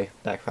to my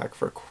backpack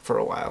for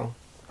a while.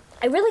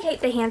 I really hate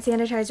the hand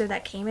sanitizer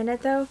that came in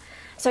it though,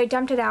 so I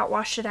dumped it out,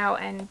 washed it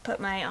out, and put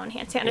my own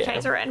hand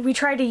sanitizer in. We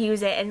tried to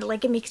use it, and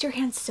like it makes your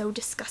hands so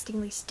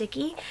disgustingly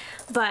sticky,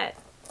 but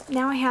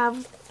now I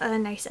have a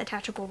nice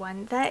attachable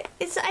one that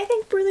is, I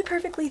think, really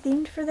perfectly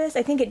themed for this.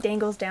 I think it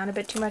dangles down a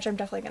bit too much. I'm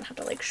definitely gonna have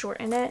to like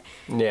shorten it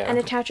and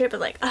attach it, but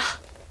like,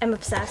 I'm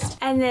obsessed.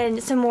 And then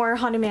some more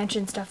Haunted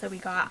Mansion stuff that we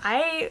got.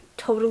 I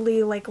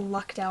totally like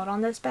lucked out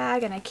on this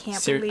bag, and I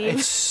can't believe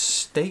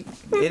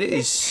it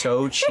is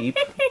so cheap.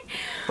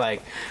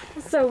 Like,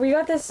 so we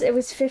got this. It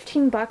was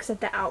 $15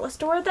 at the outlet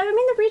store. I mean,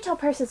 the retail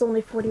price is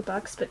only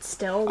 $40, but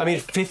still. I mean,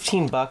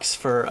 $15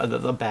 for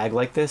a bag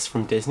like this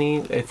from Disney.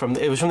 It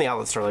was from the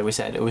outlet store, like we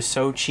said. It was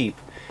so cheap,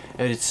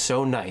 and it's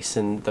so nice,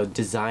 and the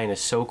design is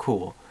so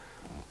cool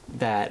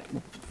that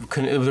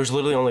there's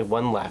literally only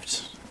one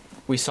left.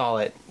 We saw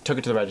it, took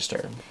it to the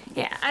register.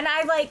 Yeah, and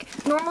I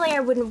like, normally I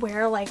wouldn't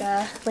wear like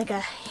a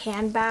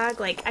handbag.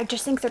 Like, I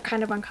just think they're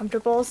kind of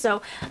uncomfortable.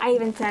 So I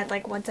even said,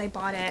 like, once I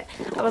bought it,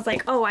 I was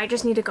like, oh, I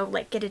just need to go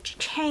like get a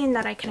chain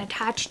that I can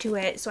attach to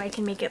it so I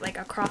can make it like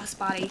a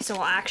crossbody so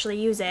I'll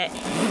actually use it.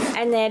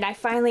 And then I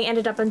finally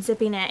ended up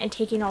unzipping it and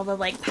taking all the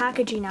like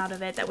packaging out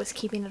of it that was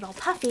keeping it all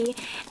puffy.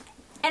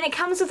 And it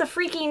comes with a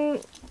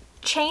freaking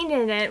chain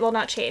in it. Well,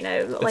 not chain,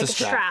 like a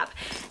strap.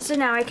 So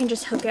now I can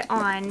just hook it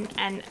on,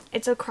 and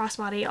it's a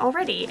crossbody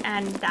already,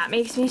 and that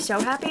makes me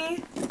so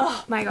happy.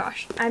 Oh my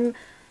gosh, I'm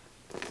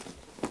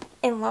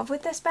in love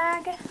with this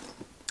bag.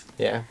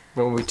 Yeah,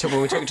 when we took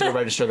it to the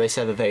register, they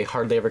said that they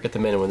hardly ever get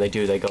them in, and when they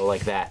do, they go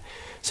like that.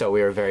 So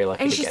we were very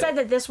lucky. And she said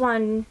that this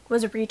one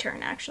was a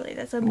return, actually.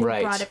 That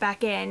somebody brought it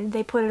back in.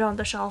 They put it on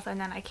the shelf,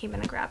 and then I came in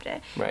and grabbed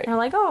it. Right. And they're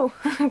like, oh,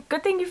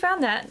 good thing you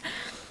found that.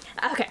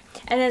 Okay,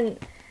 and then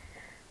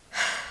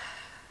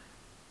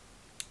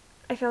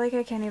I feel like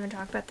I can't even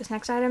talk about this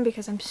next item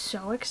because I'm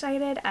so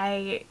excited.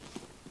 I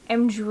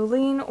am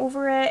drooling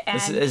over it. And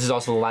this is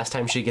also the last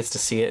time she gets to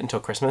see it until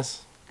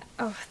Christmas.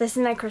 Oh, this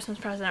is my Christmas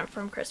present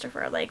from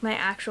Christopher. Like, my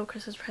actual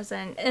Christmas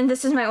present. And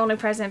this is my only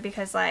present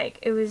because, like,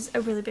 it was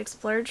a really big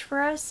splurge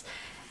for us.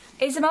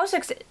 It's the most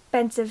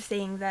expensive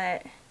thing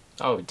that...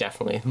 Oh,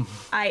 definitely.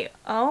 I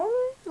own?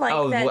 Like,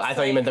 oh, well, I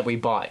thought you meant that we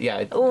bought,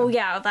 yeah. Oh,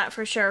 yeah, that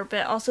for sure.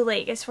 But also,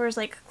 like, as far as,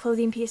 like,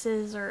 clothing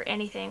pieces or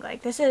anything,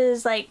 like, this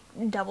is, like,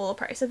 double the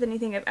price of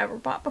anything I've ever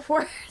bought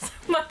before. So,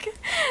 like,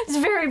 it's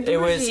very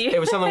bougie. It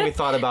was something we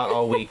thought about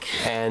all week,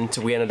 and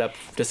we ended up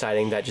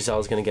deciding that Giselle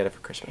was going to get it for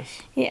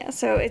Christmas. Yeah,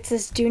 so it's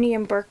this Dooney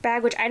and Burke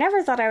bag, which I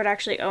never thought I would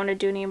actually own a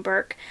Dooney and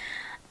Burke.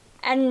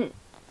 And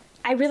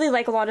I really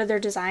like a lot of their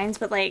designs,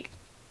 but, like,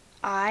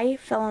 I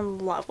fell in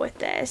love with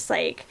this.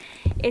 Like,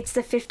 it's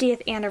the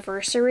 50th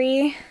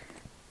anniversary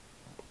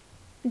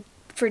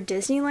for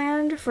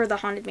Disneyland for the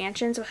Haunted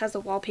Mansion, so it has the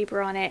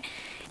wallpaper on it.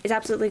 It's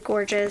absolutely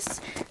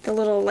gorgeous. The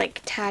little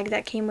like tag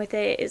that came with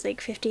it is like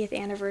 50th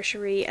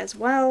anniversary as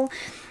well.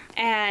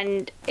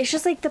 and it's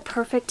just like the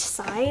perfect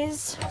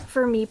size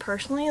for me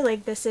personally.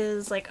 Like this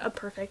is like a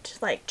perfect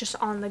like just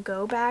on the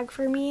go bag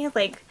for me.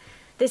 Like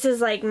this is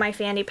like my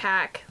fanny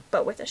pack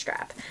but with a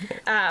strap.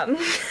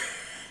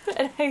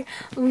 And I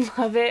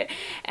love it.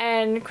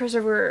 And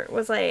Christopher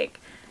was like,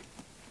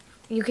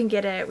 you can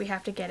get it, we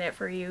have to get it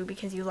for you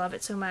because you love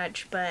it so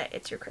much, but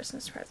it's your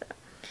Christmas present.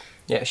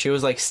 Yeah, she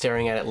was like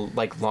staring at it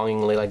like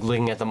longingly, like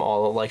looking at them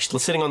all, like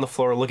sitting on the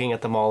floor looking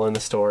at them all in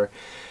the store,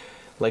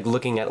 like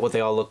looking at what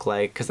they all look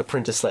like, because the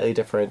print is slightly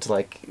different,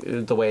 like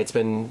the way it's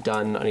been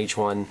done on each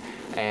one.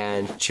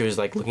 And she was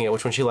like looking at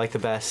which one she liked the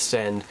best,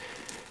 and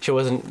she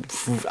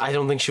wasn't, I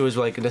don't think she was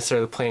like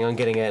necessarily planning on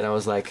getting it. And I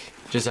was like,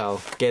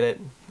 Giselle, get it,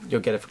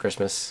 you'll get it for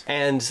Christmas.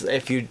 And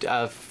if you've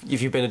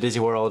been to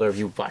Disney World or if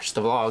you watched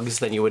the vlogs,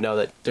 then you would know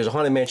that there's a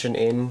Haunted Mansion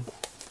in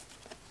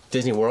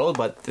Disney World,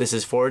 but this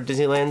is for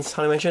Disneyland's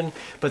Haunted Mansion.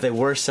 But they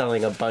were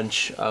selling a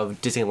bunch of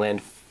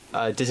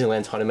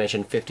Disneyland's Haunted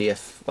Mansion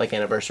 50th like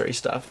anniversary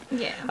stuff.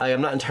 Yeah.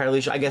 I'm not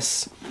entirely sure. I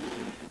guess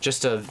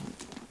just to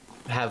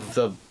have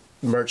the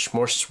merch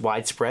more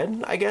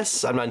widespread, I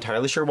guess. I'm not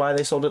entirely sure why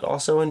they sold it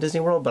also in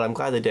Disney World, but I'm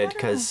glad they did,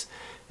 because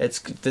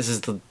this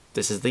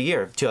is the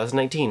year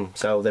 2019,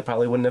 so they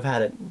probably wouldn't have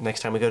had it next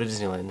time we go to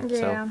Disneyland. Yeah,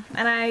 so.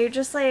 And I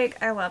just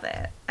like, I love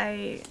it.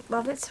 I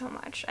love it so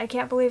much. I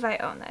can't believe I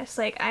own this.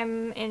 Like,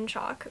 I'm in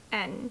shock,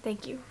 and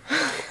thank you.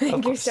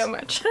 Thank you so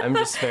much. I'm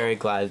just very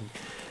glad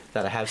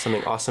that I have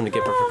something awesome to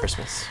give her for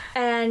Christmas.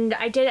 And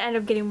I did end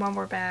up getting one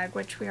more bag,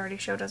 which we already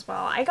showed as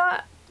well. I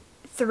got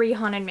 3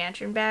 Haunted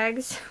Mansion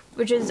bags,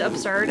 which is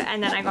absurd,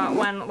 and then I got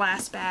one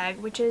last bag,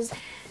 which is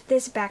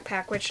this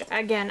backpack, which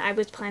again I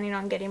was planning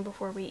on getting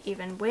before we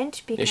even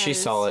went, because she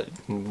saw it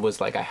and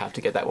was like, I have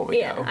to get that when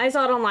we go. I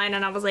saw it online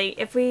and I was like,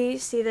 if we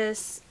see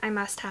this, I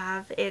must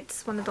have.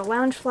 It's one of the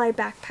Loungefly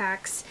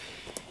backpacks.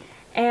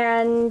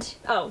 And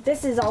oh,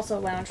 this is also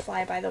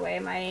Loungefly, by the way,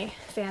 my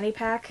fanny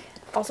pack,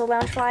 also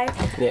Loungefly.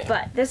 Yeah.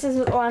 But this is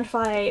a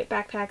Loungefly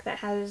backpack that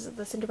has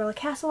the Cinderella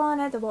Castle on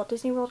it, the Walt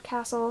Disney World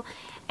Castle,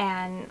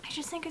 and I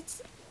just think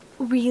it's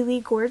really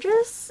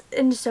gorgeous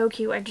and so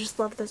cute. I just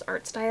love this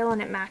art style,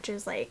 and it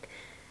matches like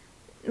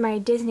my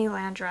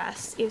Disneyland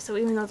dress. So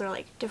even though they're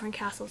like different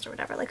castles or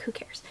whatever, like who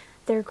cares?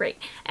 They're great.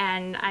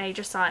 And I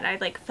just saw it and I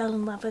like fell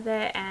in love with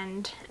it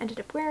and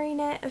ended up wearing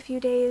it a few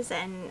days,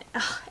 and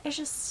it's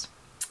just,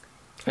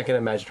 I can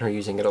imagine her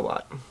using it a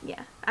lot.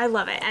 yeah, I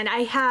love it. And I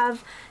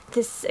have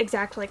this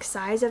exact like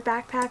size of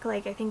backpack,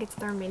 like I think it's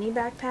their mini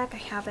backpack. I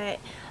have it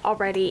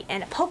already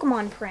in a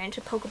Pokemon print,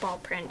 a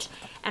Pokeball print,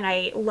 and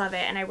I love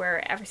it, and I wear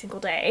it every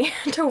single day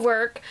to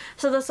work.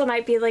 So this one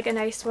might be like a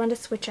nice one to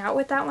switch out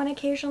with that one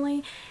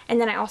occasionally. And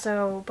then I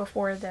also,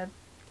 before the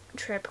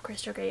trip,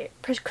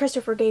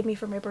 Christopher gave me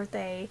for my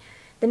birthday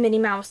the Minnie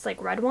Mouse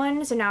like red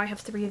one, so now I have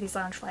 3 of these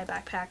Loungefly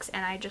backpacks,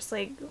 and I just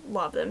like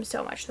love them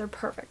so much. They're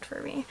perfect for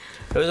me.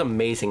 It was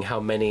amazing how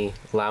many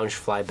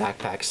Loungefly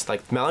backpacks,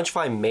 like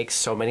Loungefly makes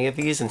so many of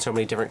these and so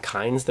many different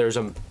kinds.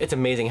 It's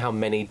amazing how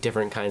many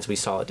different kinds we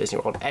saw at Disney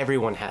World.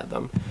 Everyone had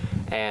them,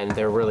 and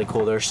they're really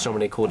cool. There's so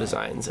many cool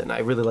designs, and I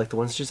really like the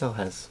ones Giselle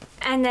has.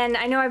 And then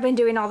I know I've been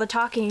doing all the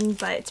talking,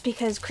 but it's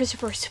because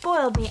Christopher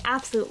spoiled me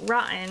absolute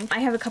rotten. I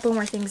have a couple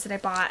more things that I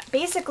bought.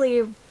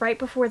 Basically, right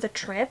before the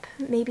trip,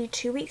 maybe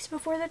 2 weeks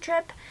before the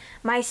trip,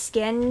 my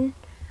skin,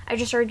 I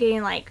just started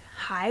getting like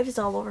hives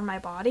all over my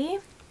body.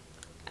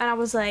 And I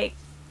was like,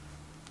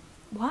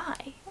 why?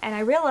 And I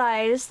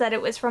realized that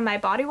it was from my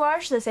body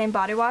wash, the same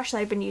body wash that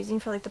I've been using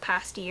for like the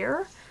past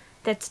year,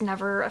 that's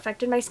never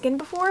affected my skin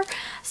before.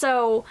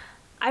 So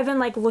I've been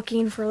like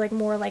looking for like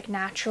more like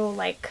natural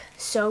like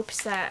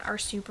soaps that are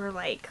super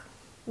like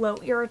low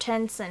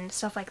irritants and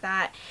stuff like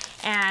that.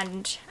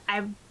 And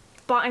I've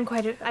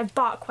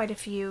bought quite a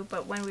few,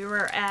 but when we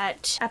were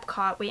at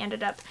Epcot, we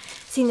ended up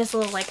seeing this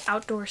little like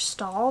outdoor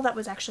stall that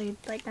was actually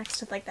like next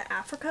to like the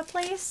Africa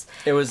place.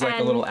 It was like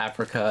a little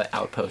Africa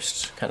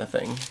outpost kind of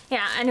thing.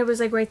 Yeah, and it was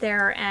like right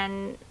there,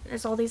 and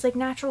there's all these like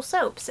natural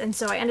soaps, and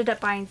so I ended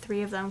up buying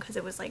 3 of them because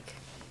it was like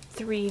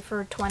 3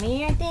 for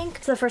 $20, I think.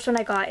 So the first one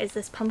I got is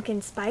this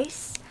pumpkin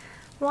spice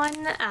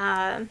one.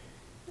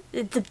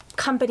 The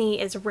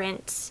company is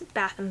Rinse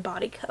Bath and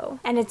Body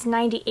Co. and it's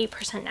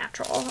 98%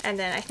 natural. And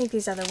then I think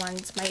these other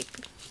ones might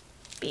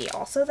be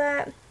also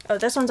that. Oh,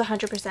 this one's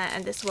 100%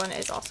 and this one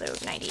is also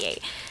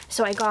 98.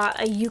 So I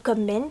got a Yucca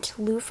Mint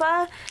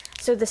loofah.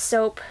 So the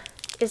soap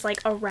is like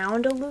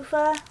around a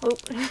loofah.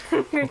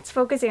 Oh, it's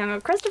focusing on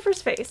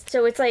Christopher's face.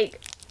 So it's like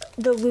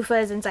the loofah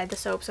is inside the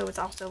soap, so it's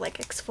also like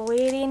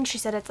exfoliating. She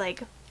said it's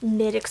like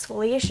mid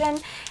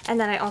exfoliation. And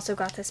then I also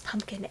got this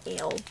pumpkin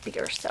ale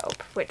beer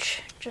soap,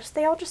 which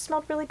they all just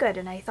smelled really good,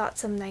 and I thought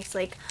some nice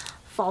like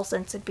fall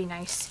scents would be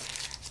nice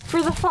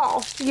for the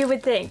fall, you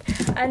would think.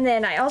 And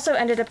then I also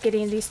ended up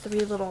getting these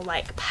 3 little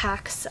like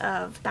packs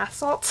of bath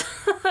salts.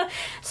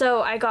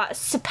 So I got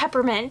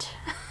peppermint,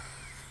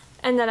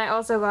 and then I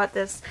also got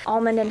this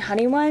almond and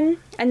honey one,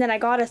 and then I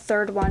got a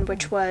 3rd one,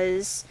 which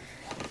was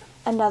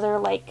another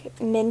like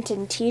mint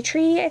and tea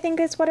tree, I think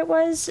is what it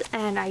was,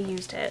 and I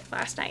used it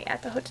last night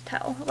at the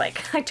hotel.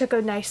 Like I took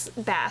a nice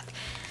bath,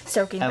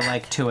 soaking at bath.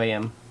 like 2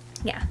 a.m.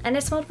 Yeah, and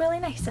it smelled really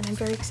nice, and I'm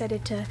very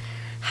excited to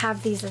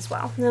have these as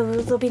well.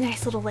 They'll be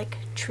nice little like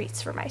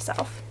treats for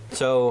myself.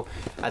 So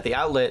at the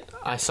outlet,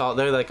 I saw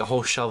there like a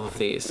whole shelf of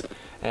these,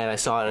 and I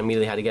saw it and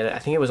immediately had to get it. I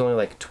think it was only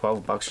like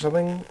 12 bucks or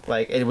something.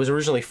 Like it was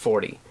originally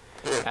 40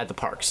 at the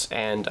parks,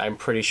 and I'm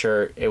pretty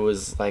sure it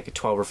was like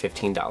 12 or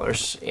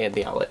 $15 at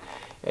the outlet.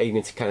 You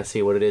can kind of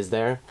see what it is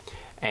there.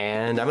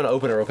 And I'm gonna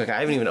open it real quick. I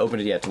haven't even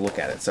opened it yet to look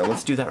at it, so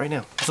let's do that right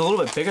now. It's a little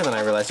bit bigger than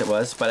I realized it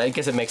was, but I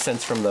guess it makes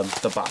sense from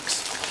the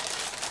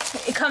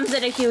box. It comes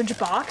in a huge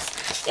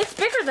box. It's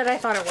bigger than I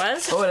thought it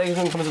was. Oh, it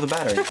even comes with a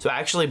battery. So I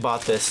actually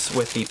bought this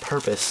with the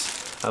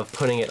purpose of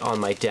putting it on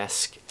my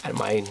desk at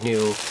my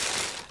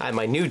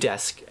new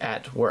desk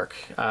at work.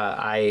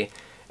 I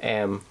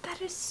am.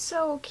 That is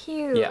so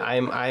cute. Yeah,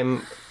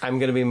 I'm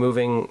gonna be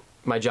moving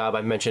my job.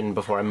 I mentioned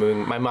before. I'm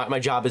moving. My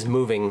job is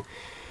moving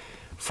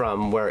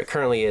from where it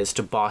currently is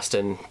to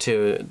Boston,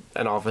 to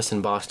an office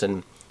in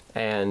Boston,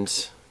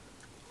 and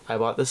I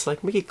bought this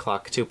like Mickey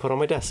clock to put on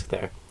my desk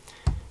there,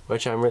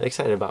 which I'm really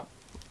excited about.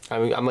 I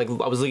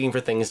was looking for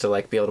things to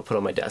like be able to put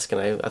on my desk,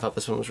 and I thought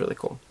this one was really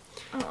cool.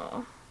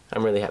 Oh,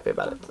 I'm really happy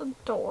about it. that's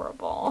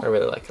adorable. I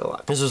really like it a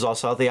lot. This was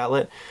also at the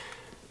outlet,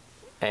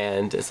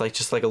 and it's like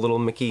just like a little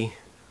Mickey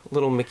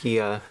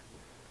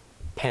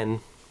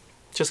pen,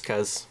 just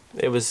cause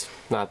it was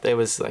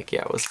like,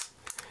 yeah, it was.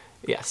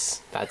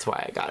 Yes, that's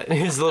why I got it.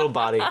 His little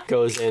body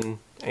goes in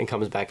and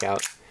comes back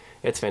out.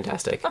 It's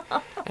fantastic.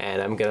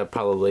 And I'm gonna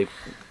probably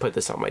put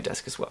this on my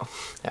desk as well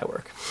at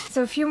work.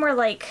 So a few more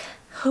like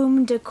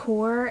home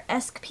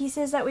decor-esque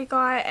pieces that we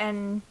got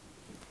and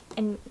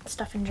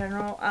stuff in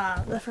general.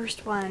 The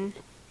first one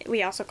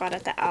we also got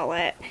at the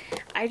outlet.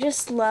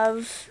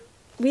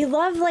 We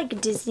love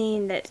like Disney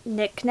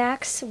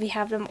knickknacks. We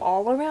have them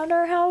all around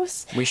our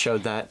house. We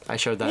showed that. I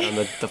showed that on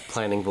the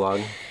planning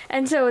vlog.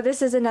 And so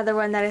this is another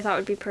one that I thought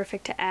would be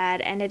perfect to add,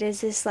 and it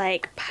is this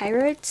like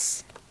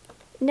pirates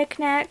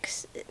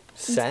knickknacks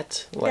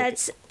set.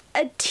 That's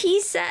a tea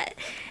set,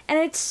 and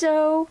it's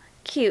so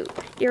cute.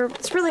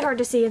 It's really hard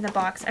to see in the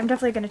box. I'm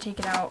definitely going to take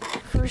it out.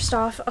 First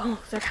off,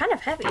 oh, they're kind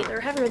of heavy. They're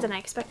heavier than I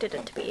expected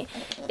it to be.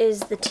 Is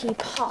the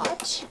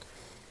teapot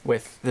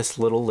with this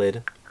little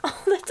lid.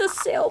 Oh, that's a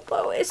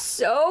sailboat. It's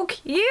so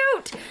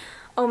cute.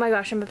 Oh my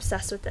gosh, I'm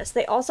obsessed with this.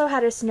 They also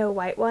had a Snow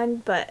White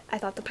one, but I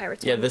thought the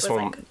Pirates one was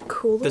like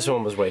cooler. This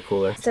one was way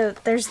cooler. So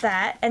there's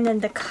that, and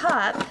then the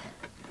cup.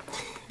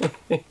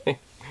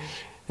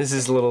 This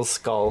is a little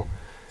skull.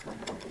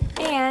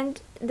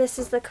 And this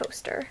is the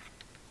coaster.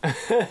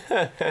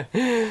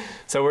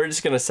 So we're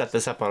just gonna set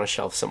this up on a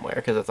shelf somewhere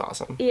because it's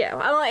awesome. Yeah,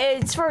 well,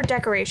 it's for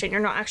decoration.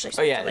 You're not actually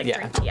supposed to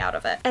drink tea out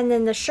of it. And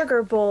then the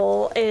sugar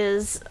bowl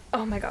is,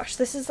 oh my gosh,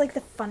 this is like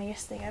the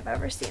funniest thing I've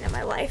ever seen in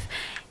my life.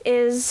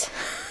 Is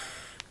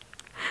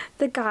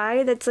the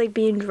guy that's like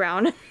being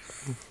drowned.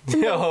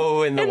 In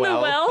the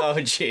well. Oh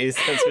jeez,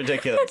 that's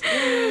ridiculous.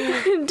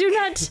 Do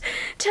not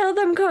tell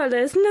them,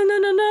 Carlos. No, no,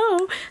 no,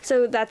 no.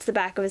 So that's the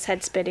back of his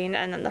head spitting,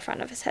 and then the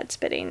front of his head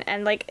spitting,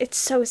 and like it's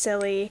so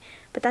silly.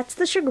 But that's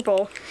the sugar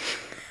bowl.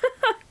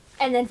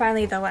 And then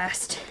finally, the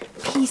last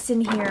piece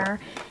in here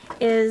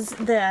is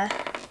the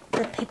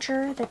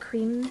pitcher, the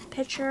cream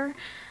pitcher,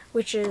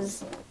 which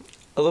is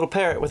a little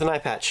parrot with an eye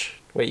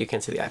patch. Wait, you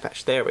can't see the eye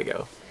patch. There we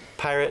go.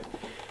 Parrot.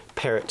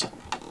 Parrot.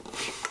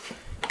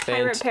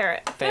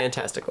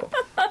 Fantastical.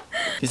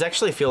 These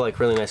actually feel like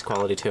really nice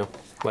quality too.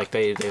 Like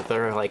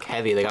they're like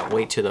heavy. They got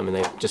weight to them, and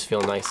they just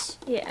feel nice.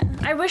 Yeah.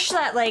 I wish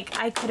that like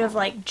I could have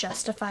like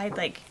justified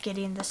like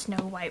getting the Snow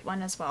White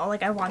one as well.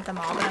 Like I want them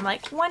all, but I'm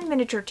like, one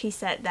miniature tea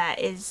set that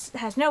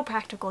has no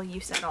practical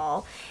use at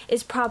all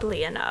is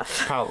probably enough.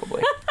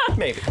 Probably.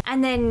 Maybe.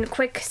 And then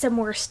some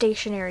more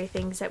stationary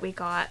things that we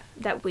got,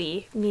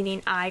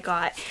 meaning I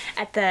got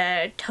at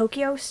the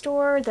Tokyo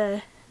store,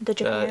 the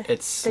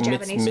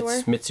Japanese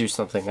store. Mitsu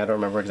something. I don't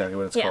remember exactly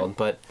what it's called,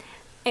 but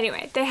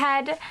anyway, they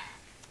had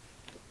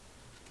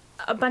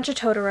a bunch of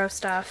Totoro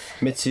stuff.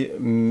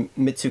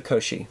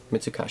 Mitsukashi.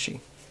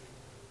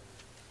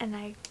 And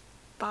I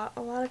bought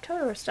a lot of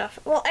Totoro stuff.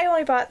 Well, I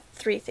only bought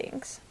 3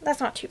 things.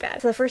 That's not too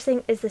bad. So the first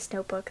thing is this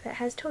notebook that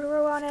has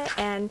Totoro on it,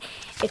 and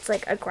it's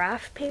like a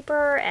graph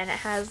paper, and it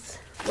has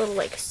little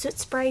like soot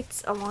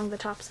sprites along the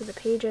tops of the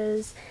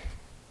pages,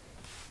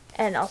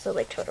 and also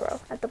like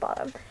Totoro at the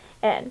bottom.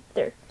 And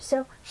they're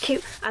so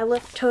cute. I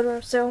love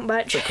Totoro so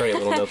much. It's a great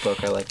little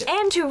notebook. I like it.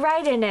 And to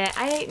write in it,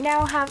 I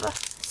now have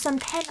some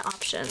pen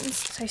options.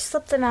 So I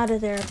slipped them out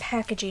of their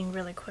packaging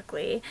really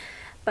quickly.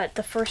 But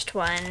the first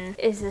one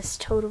is this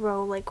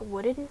Totoro like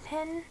wooden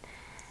pen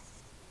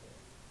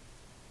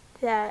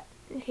that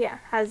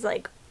has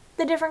like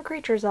the different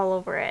creatures all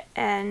over it.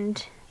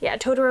 And yeah,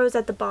 Totoro's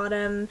at the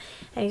bottom,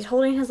 and he's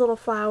holding his little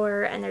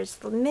flower, and there's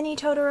the mini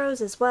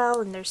Totoros as well,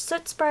 and there's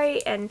Soot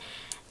Sprite, and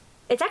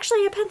it's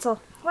actually a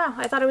pencil. Wow,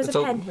 I thought it was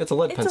a pen. It's a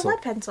lead pencil. It's a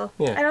lead pencil.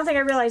 Yeah. I don't think I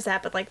realized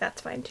that, but like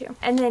that's fine too.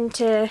 And then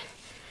to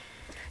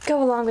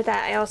go along with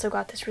that, I also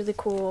got this really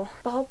cool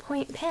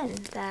ballpoint pen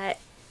that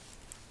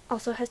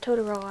also has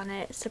Totoro on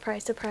it.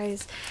 Surprise,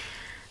 surprise.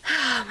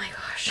 Oh my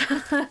gosh.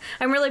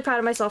 I'm really proud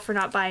of myself for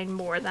not buying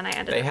more than I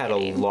ended up They had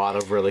getting. a lot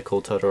of really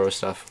cool Totoro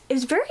stuff. It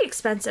was very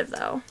expensive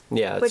though.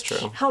 Yeah, that's which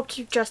true.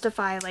 helped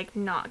justify like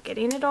not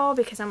getting it all,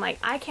 because I'm like,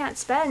 I can't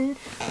spend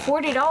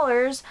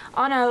 $40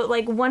 on a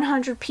like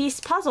 100-piece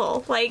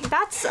puzzle. Like,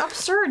 that's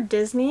absurd,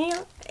 Disney.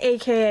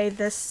 AKA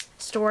this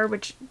store,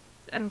 which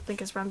I don't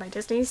think is run by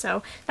Disney,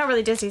 so not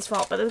really Disney's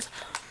fault, but it was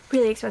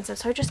really expensive.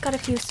 So I just got a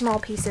few small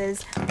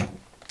pieces.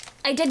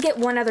 I did get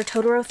one other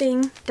Totoro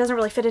thing. Doesn't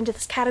really fit into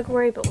this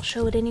category, but we'll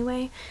show it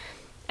anyway.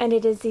 And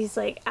it is these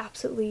like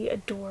absolutely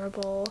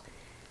adorable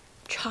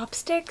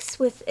chopsticks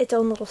with its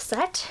own little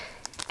set.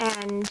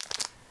 And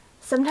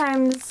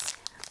sometimes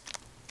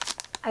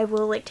I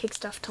will like take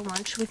stuff to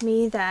lunch with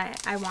me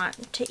that I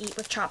want to eat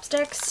with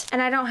chopsticks.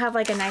 And I don't have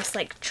like a nice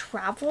like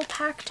travel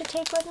pack to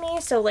take with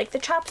me. So like the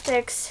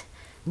chopsticks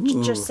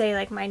just say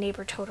like My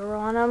Neighbor Totoro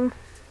on them.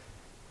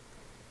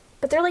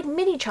 But they're like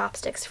mini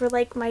chopsticks for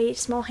like my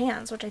small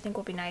hands, which I think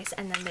will be nice.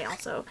 And then then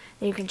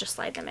you can just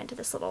slide them into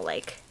this little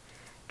like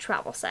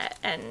travel set,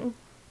 and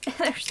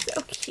they're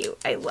so cute.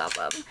 I love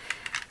them.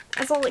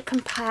 It's all like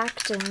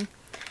compact and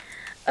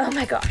oh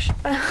my gosh.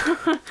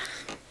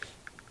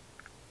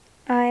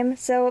 I'm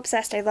so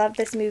obsessed. I love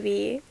this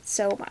movie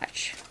so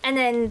much. And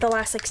then the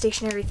last like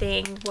stationery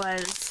thing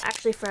was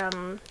actually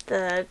from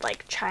the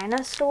like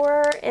China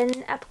store in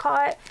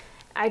Epcot.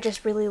 I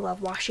just really love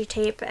washi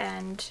tape,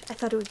 and I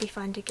thought it would be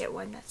fun to get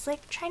one that's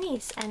like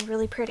Chinese and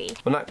really pretty.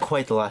 Well, not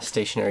quite the last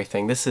stationery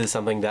thing. This is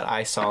something that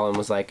I saw and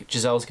was like,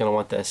 Giselle's gonna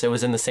want this. It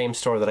was in the same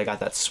store that I got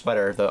that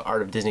sweater, the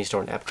Art of Disney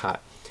store in Epcot.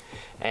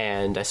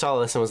 And I saw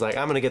this and was like,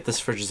 I'm gonna get this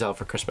for Giselle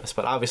for Christmas.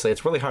 But obviously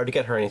it's really hard to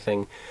get her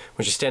anything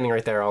when she's standing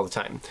right there all the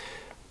time.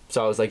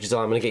 So I was like, Giselle,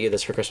 I'm gonna get you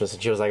this for Christmas.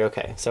 And she was like,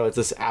 okay. So it's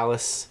this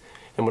Alice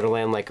in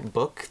Wonderland like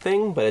book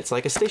thing, but it's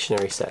like a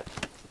stationery set.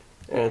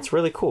 And it's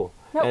really cool.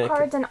 Note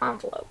cards and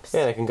envelopes.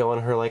 Yeah, it can go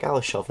on her like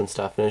Alice shelf and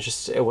stuff, and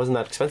it wasn't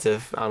that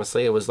expensive,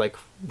 honestly. It was like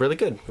really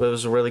good. It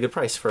was a really good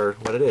price for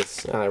what it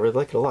is, and I really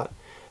like it a lot.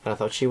 And I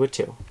thought she would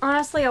too.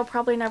 Honestly, I'll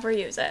probably never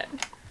use it.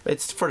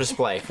 It's for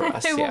display for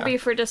us. It will be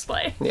for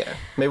display. Yeah,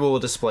 maybe we'll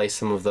display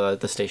some of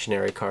the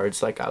stationery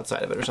cards like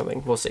outside of it or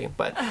something. We'll see,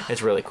 but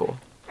it's really cool.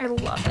 I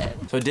love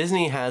it. So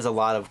Disney has a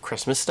lot of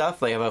Christmas stuff.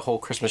 They have a whole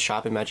Christmas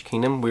shop in Magic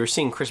Kingdom. We were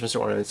seeing Christmas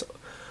ornaments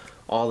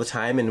all the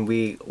time, and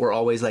we were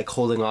always like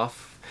holding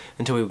off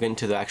until we would get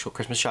into the actual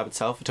Christmas shop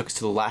itself. It took us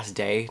to the last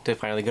day to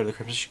finally go to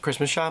the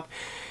Christmas shop,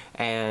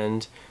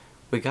 and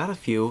we got a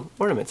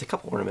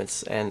couple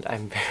ornaments, and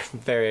I'm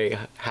very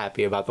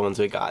happy about the ones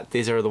we got.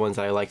 These are the ones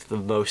that I liked the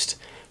most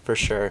for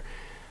sure.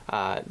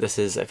 This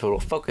is, if it will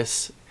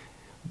focus,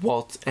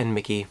 Walt and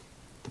Mickey,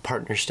 the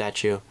partner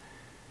statue.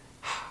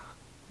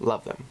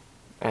 Love them,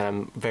 and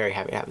I'm very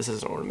happy to have this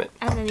as an ornament.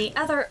 And then the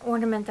other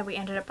ornament that we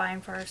ended up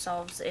buying for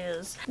ourselves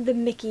is the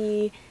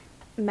Mickey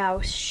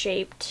Mouse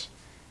shaped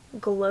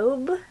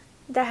globe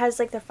that has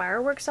like the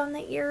fireworks on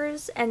the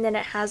ears, and then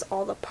it has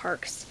all the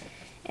parks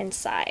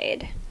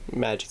inside.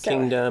 Magic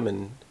Kingdom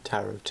and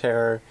Tower of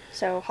Terror.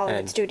 So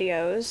Hollywood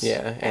Studios.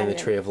 Yeah, and the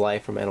Tree of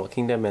Life from Animal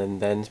Kingdom, and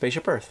then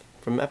Spaceship Earth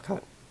from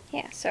Epcot.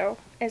 Yeah, so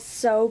it's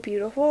so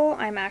beautiful.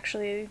 I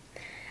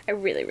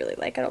really, really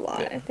like it a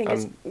lot. Yeah, I think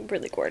it's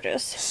really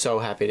gorgeous. So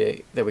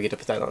happy that we get to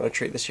put that on a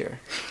tree this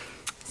year.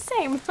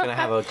 Same. Both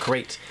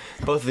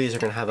of these are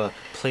gonna have a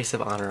place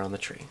of honor on the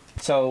tree.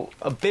 So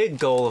a big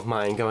goal of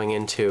mine going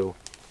into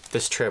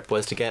this trip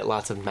was to get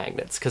lots of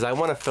magnets, because I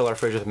want to fill our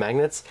fridge with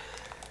magnets.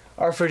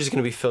 Our fridge is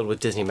going to be filled with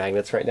Disney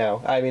magnets right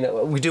now. I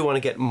mean, we do want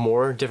to get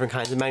more different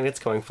kinds of magnets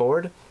going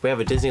forward. We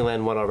have a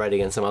Disneyland one already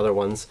and some other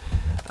ones,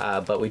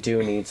 but we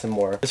do need some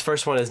more. This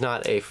first one is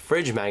not a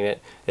fridge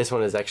magnet. This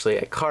one is actually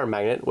a car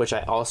magnet, which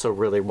I also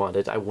really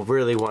wanted. I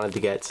really wanted to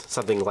get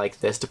something like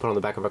this to put on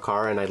the back of a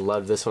car, and I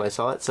loved this when I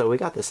saw it, so we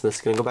got this, and this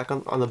is going to go back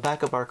on the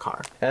back of our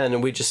car.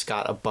 And we just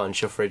got a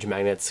bunch of fridge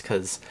magnets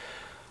because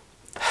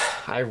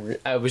I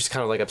was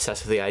kind of like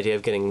obsessed with the idea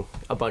of getting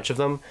a bunch of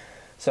them.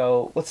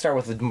 So let's start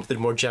with the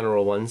more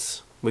general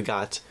ones. We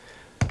got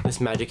this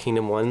Magic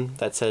Kingdom one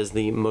that says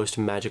the most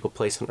magical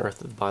place on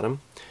earth at the bottom,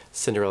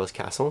 Cinderella's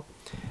Castle.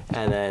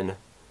 And then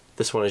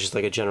this one is just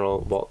like a general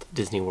Walt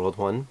Disney World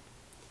one,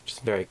 which is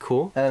very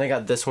cool. And then I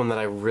got this one that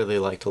I really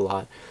liked a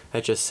lot.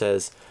 That just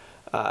says,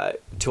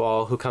 to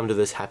all who come to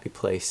this happy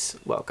place,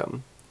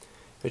 welcome.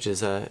 Which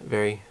is a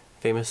very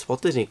famous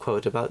Walt Disney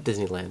quote about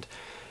Disneyland.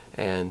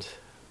 And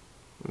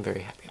I'm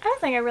very happy. I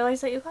don't think I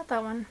realized that you got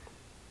that one.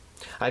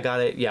 I got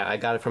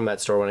it from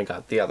that store when I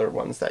got the other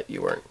ones that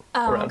you weren't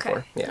around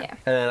for. Yeah. And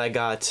then I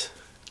got,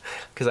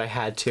 because I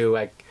had to,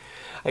 I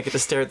get to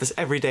stare at this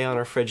every day on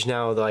our fridge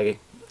now, though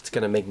it's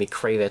going to make me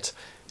crave it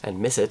and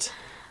miss it.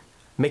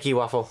 Mickey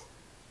Waffle.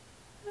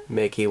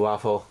 Mickey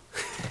Waffle.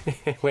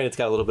 When it's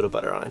got a little bit of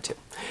butter on it too.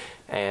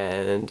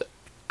 And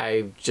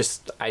I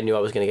knew I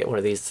was going to get one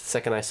of these the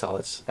second I saw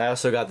it. I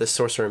also got this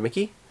Sorcerer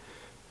Mickey.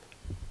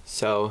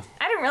 So.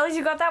 I didn't realize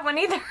you got that one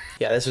either.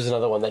 Yeah, this was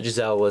another one that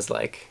Giselle was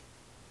like,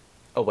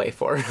 away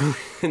for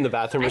in the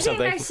bathroom or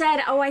something. I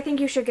said, oh, I think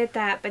you should get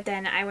that, but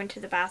then I went to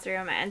the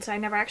bathroom, and so I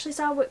never actually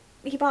saw what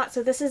he bought,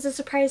 so this is a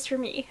surprise for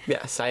me.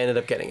 Yes, I ended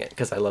up getting it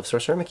because I love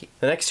Sorcerer Mickey.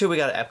 The next two we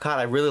got at Epcot.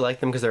 I really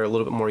like them because they're a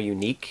little bit more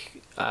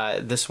unique.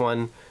 This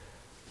one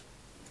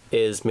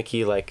is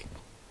Mickey, like,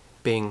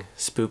 being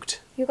spooked.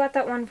 You got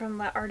that one from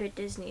the Art of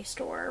Disney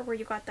store, where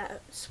you got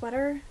that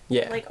sweater?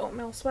 Yeah. Like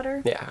oatmeal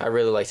sweater? Yeah, I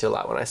really liked it a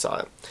lot when I saw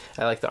it.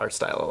 I like the art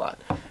style a lot.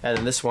 And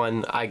then this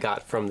one I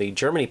got from the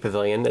Germany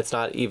pavilion. It's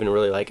not even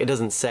really like, it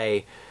doesn't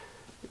say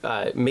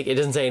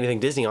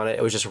anything Disney on it.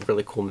 It was just a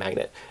really cool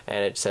magnet.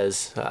 And it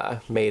says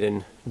made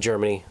in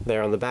Germany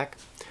there on the back.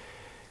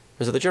 It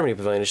was at the Germany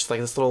pavilion. It's just like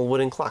this little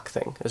wooden clock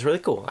thing. It's really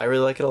cool. I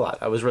really like it a lot.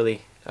 I was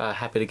really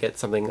happy to get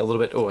something a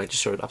little bit... Oh, I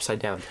just showed it upside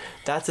down.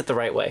 That's it the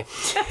right way.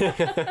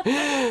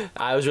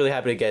 I was really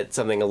happy to get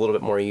something a little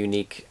bit more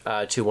unique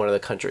to one of the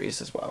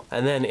countries as well.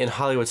 And then in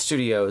Hollywood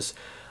Studios,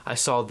 I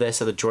saw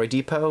this at the Droid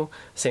Depot,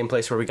 same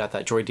place where we got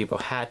that Droid Depot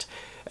hat.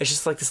 It's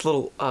just like this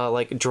little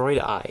like droid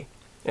eye.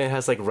 And it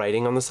has like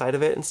writing on the side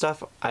of it and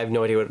stuff. I have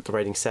no idea what the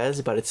writing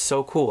says, but it's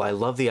so cool. I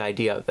love the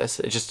idea of this.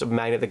 It's just a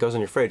magnet that goes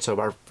on your fridge, so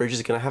our fridge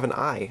is going to have an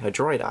eye, a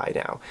droid eye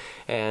now.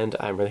 And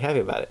I'm really happy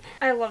about it.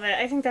 I love it.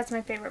 I think that's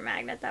my favorite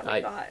magnet that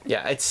we got.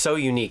 Yeah, it's so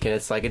unique, and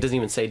it's like, it doesn't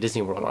even say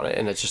Disney World on it,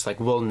 and it's just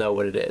like, we'll know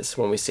what it is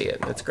when we see it.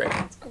 It's great.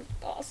 That's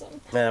awesome.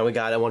 And we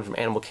got one from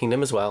Animal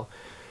Kingdom as well,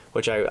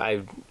 which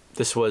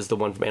this was the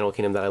one from Animal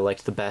Kingdom that I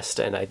liked the best,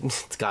 and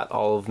it's got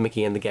all of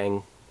Mickey and the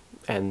gang,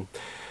 and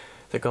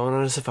they're going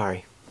on a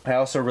safari. I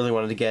also really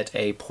wanted to get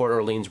a Port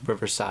Orleans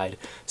Riverside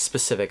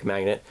specific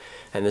magnet,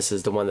 and this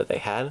is the one that they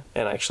had,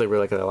 and I actually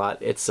really like it a lot.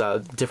 It's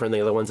different than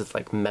the other ones. It's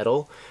like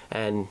metal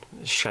and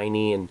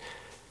shiny, and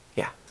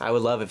yeah, I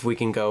would love if we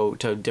can go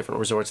to different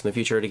resorts in the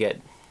future to get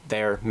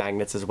their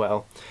magnets as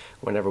well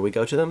whenever we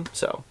go to them,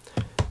 so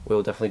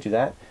we'll definitely do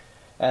that.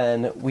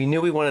 And we knew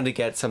we wanted to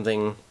get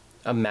something,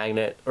 a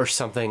magnet or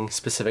something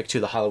specific to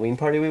the Halloween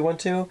party we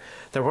went to.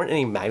 There weren't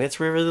any magnets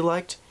we really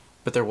liked,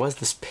 but there was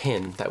this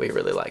pin that we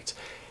really liked.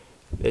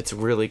 It's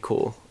really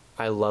cool.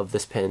 I love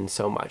this pin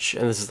so much.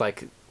 And this is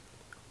like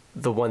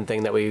the one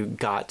thing that we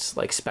got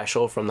like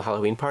special from the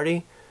Halloween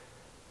party.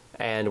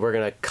 And we're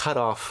gonna cut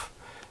off,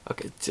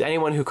 okay, to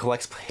anyone who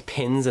collects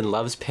pins and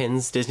loves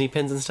pins, Disney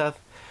pins and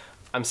stuff,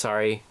 I'm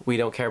sorry, we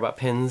don't care about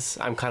pins.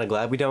 I'm kind of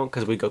glad we don't,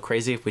 because we'd go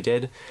crazy if we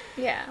did.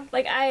 Yeah,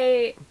 like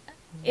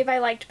if I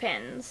liked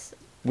pins,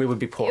 we would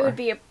be poor. It would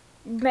be a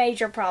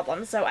major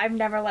problem, so I've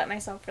never let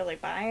myself really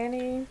buy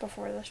any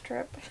before this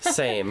trip.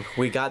 Same.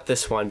 We got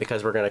this one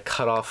because we're going to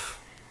cut off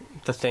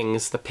the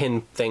things, the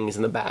pin things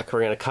in the back.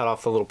 We're going to cut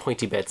off the little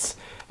pointy bits,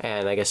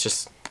 and I guess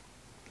just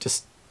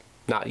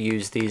not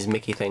use these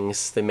Mickey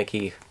things, the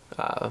Mickey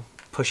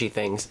pushy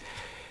things,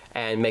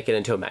 and make it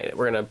into a magnet.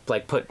 We're going to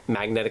like put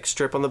magnetic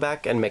strip on the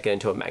back and make it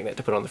into a magnet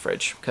to put on the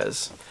fridge,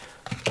 because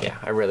yeah,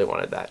 I really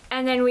wanted that.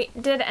 And then we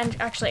did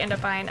actually end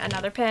up buying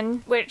another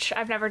pin, which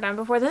I've never done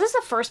before. This is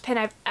the first pin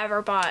I've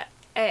ever bought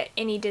at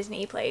any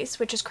Disney place,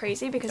 which is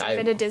crazy because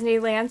I've been to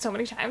Disneyland so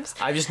many times.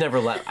 I've just never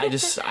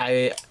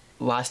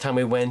last time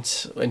we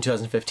went in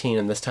 2015,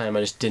 and this time I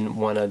just didn't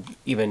want to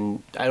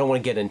even, I don't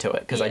want to get into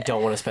it because I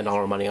don't want to spend all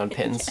our money on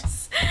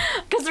pins.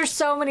 Because there's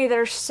so many that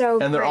are so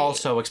And they're great. all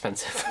so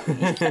expensive.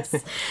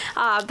 Yes.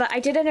 But I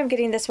did end up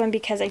getting this one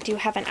because I do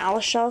have an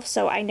Alice shelf,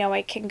 so I know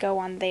I can go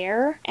on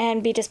there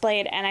and be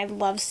displayed, and I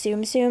love Tsum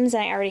Tsums,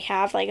 and I already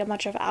have like a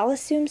bunch of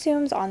Alice Tsum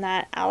Tsums on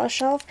that Alice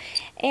shelf,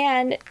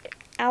 and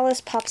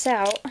Alice pops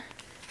out.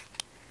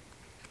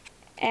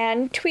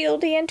 And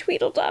Tweedledee and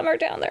Tweedledum are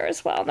down there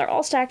as well. And they're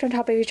all stacked on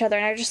top of each other.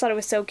 And I just thought it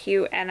was so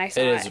cute. And I saw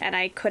it and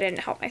I couldn't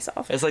help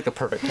myself. It's like the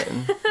perfect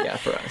pin, yeah,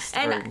 for us.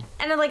 And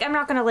like, I'm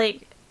not going to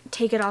like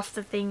take it off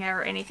the thing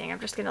or anything.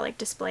 I'm just going to like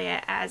display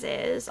it as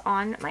is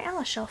on my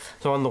Alice shelf.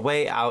 So on the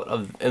way out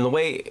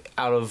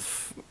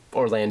of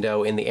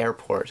Orlando in the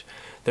airport,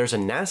 there's a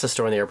NASA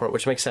store in the airport,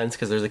 which makes sense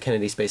because there's a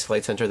Kennedy Space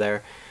Flight Center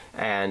there.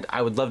 And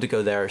I would love to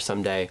go there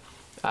someday.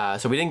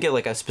 So we didn't get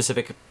like a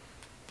specific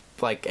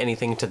like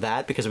anything to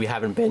that because we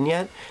haven't been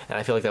yet, and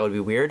I feel like that would be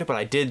weird, but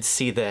I did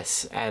see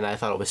this and I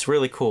thought it was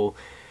really cool,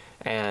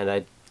 and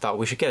I thought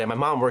we should get it. My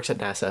mom works at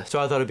NASA, so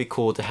I thought it'd be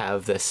cool to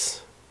have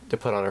this to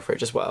put on our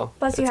fridge as well.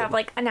 Plus you have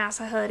like a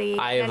NASA hoodie,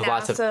 I have a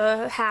lots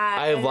NASA of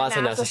hat, I have lots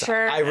of NASA NASA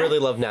shirt. stuff. I really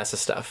love NASA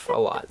stuff a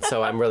lot,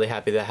 so I'm really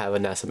happy to have a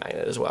NASA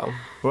magnet as well.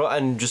 Well,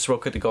 and just real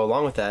quick to go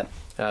along with that,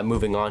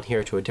 moving on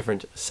here to a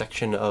different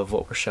section of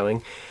what we're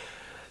showing.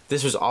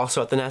 This was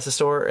also at the NASA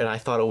store, and I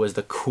thought it was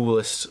the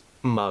coolest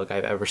mug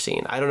I've ever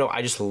seen. I don't know,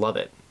 I just love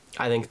it.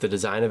 I think the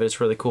design of it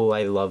is really cool.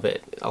 I love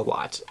it a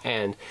lot.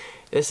 And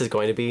this is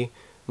going to be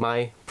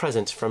my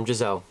present from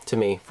Giselle to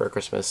me for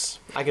Christmas.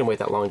 I can wait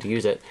that long to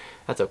use it.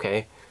 That's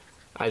okay.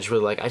 I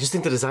just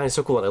think the design is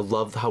so cool, and I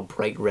love how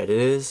bright red it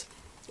is.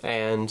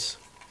 And it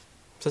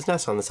says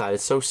NASA on the side.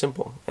 It's so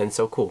simple and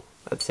so cool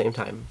at the same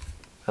time.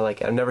 I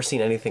like it. I've never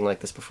seen anything like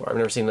this before. I've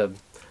never seen a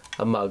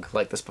mug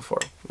like this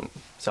before.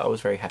 So I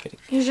was very happy.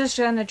 He's just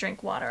gonna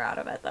drink water out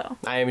of it, though.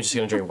 I am just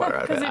gonna drink water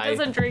out of it. Because he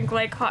doesn't drink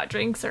like hot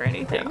drinks or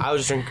anything. Yeah,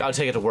 I'll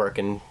take it to work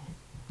and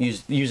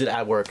use it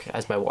at work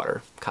as my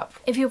water cup.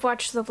 If you've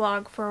watched the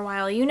vlog for a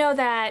while, you know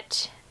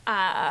that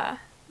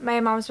my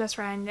mom's best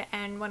friend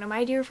and one of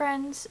my dear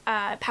friends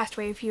passed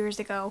away a few years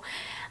ago,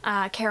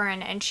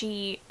 Karen, and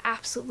she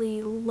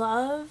absolutely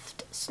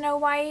loved Snow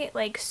White,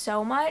 like,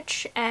 so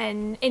much,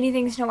 and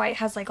anything Snow White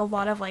has, like, a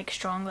lot of, like,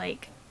 strong,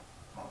 like,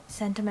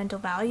 sentimental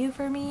value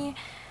for me,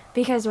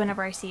 because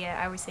whenever I see it,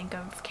 I always think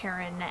of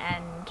Karen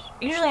and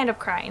usually end up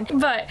crying.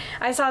 But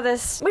I saw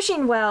this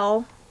wishing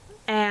well,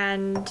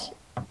 and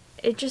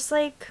it just,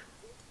 like,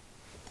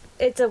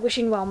 it's a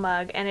wishing well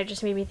mug, and it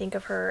just made me think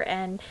of her,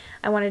 and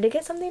I wanted to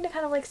get something to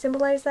kind of like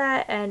symbolize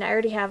that, and I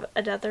already have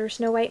another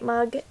Snow White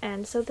mug,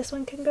 and so this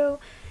one can go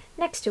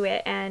next to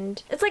it,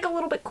 and it's like a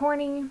little bit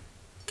corny.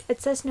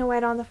 It says Snow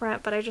White on the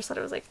front, but I just thought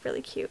it was like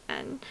really cute,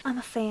 and I'm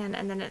a fan.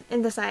 And then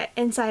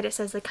inside it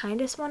says the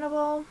kindest one of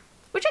all,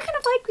 which I kind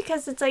of like,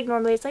 because it's like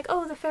normally it's like,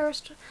 oh, the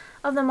fairest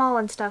of them all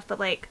and stuff, but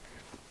like,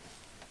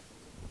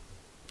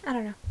 I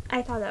don't know.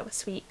 I thought that was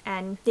sweet,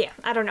 and yeah,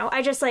 I don't know.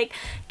 I just like,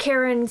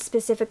 Karen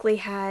specifically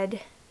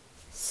had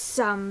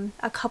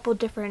a couple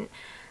different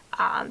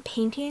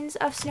paintings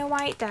of Snow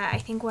White that I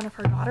think one of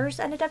her daughters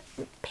ended up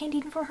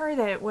painting for her,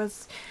 that it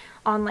was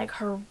on like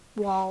her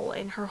wall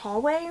in her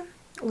hallway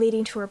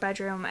leading to her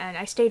bedroom, and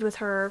I stayed with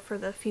her for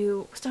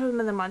some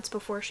of the months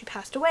before she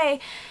passed away,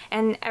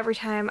 and every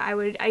time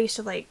I used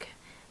to like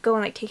go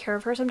and like take care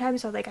of her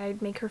sometimes, so like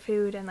I'd make her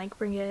food and like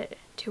bring it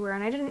to her,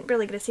 and I didn't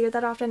really get to see her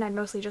that often. I'd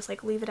mostly just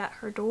like leave it at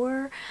her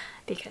door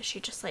because she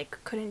just like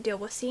couldn't deal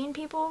with seeing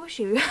people.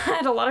 She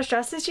had a lot of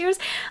stress issues,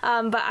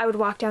 but I would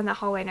walk down that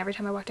hallway, and every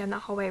time I walked down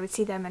that hallway I would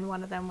see them, and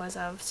one of them was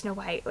of Snow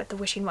White with the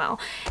wishing well,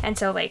 and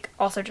so like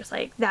also just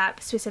like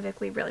that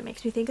specifically really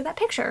makes me think of that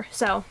picture.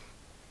 So,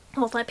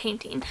 well, that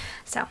painting.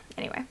 So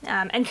anyway,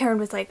 and Karen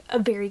was like a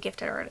very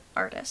gifted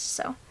artist,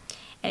 so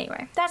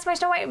anyway, that's my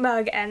Snow White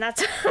mug, and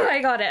that's how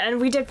I got it.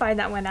 And we did find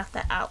that one at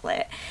the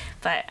outlet,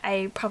 but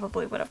I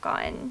probably would have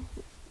gotten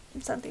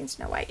something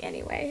Snow White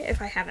anyway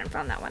if I hadn't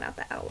found that one at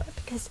the outlet,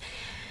 because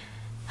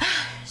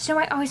Snow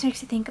White always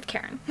makes you think of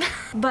Karen.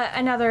 But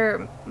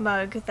another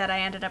mug that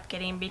I ended up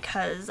getting,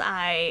 because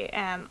I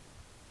am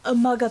a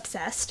mug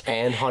obsessed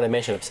and Haunted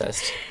Mansion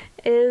obsessed,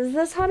 is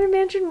this Haunted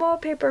Mansion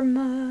wallpaper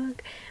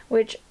mug,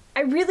 which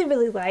I really,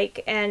 really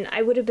like, and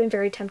I would have been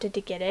very tempted to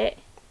get it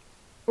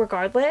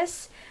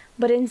regardless.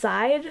 But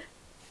inside,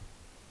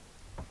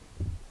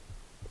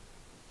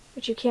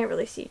 which you can't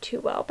really see too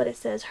well, but it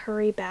says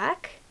hurry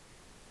back.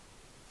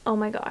 Oh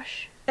my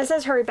gosh. It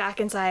says hurry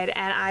back inside,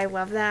 and I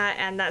love that,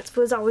 and that's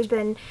what's always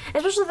been,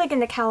 especially like in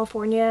the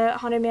California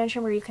Haunted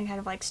Mansion, where you can kind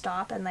of like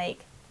stop and like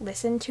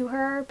listen to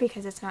her,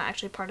 because it's not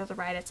actually part of the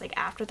ride, it's like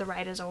after the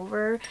ride is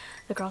over,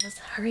 the girl says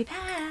hurry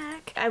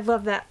back. I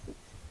love that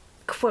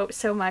quote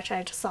so much.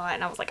 I just saw it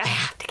and I was like, I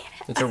have to get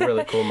it. It's a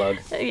really cool mug.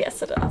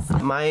 Yes, it is.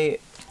 My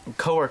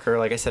coworker,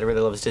 like I said,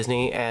 really loves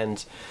Disney,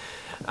 and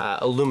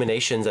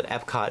Illuminations at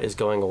Epcot is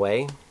going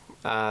away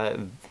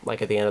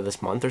like at the end of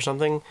this month or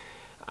something,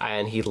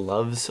 and he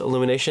loves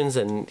Illuminations,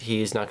 and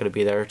he's not going to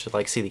be there to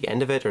like see the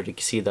end of it or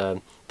to see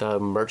the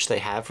merch they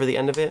have for the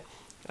end of it,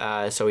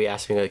 so he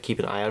asked me to keep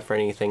an eye out for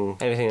anything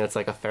that's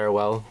like a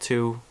farewell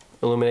to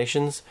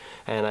Illuminations,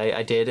 and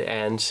I did,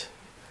 and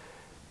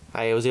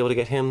I was able to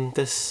get him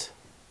this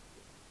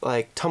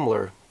like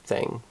tumbler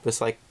thing,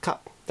 this like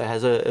cup that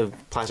has a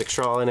plastic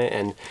straw in it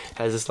and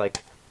has this like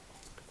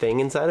thing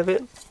inside of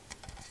it,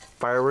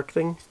 firework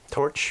thing,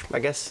 torch, I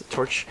guess,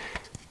 torch,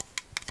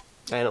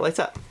 and it lights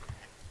up,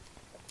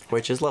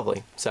 which is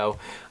lovely. So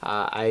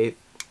I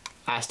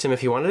asked him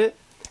if he wanted it,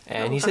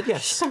 and he said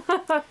yes.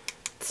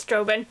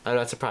 Strobing. I'm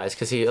not surprised,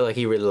 because he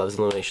really loves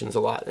Illuminations a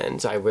lot,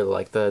 and so I really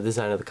like the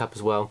design of the cup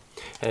as well,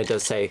 and it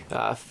does say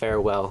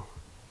farewell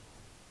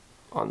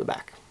on the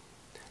back.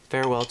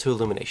 Farewell to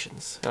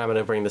Illuminations. And I'm going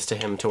to bring this to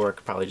him to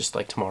work probably just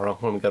like tomorrow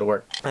when we go to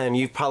work. And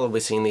you've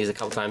probably seen these a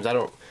couple times. I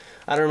don't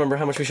remember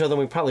how much we showed them.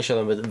 We probably showed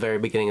them at the very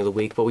beginning of the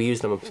week, but we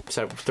used them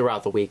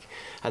throughout the week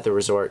at the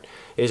resort.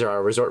 These are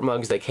our resort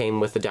mugs. They came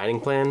with the dining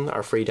plan,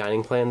 our free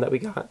dining plan that we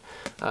got.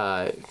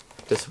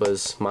 This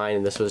was mine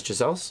and this was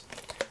Giselle's.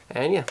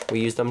 And yeah, we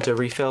used them to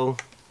refill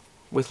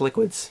with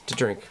liquids to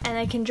drink. And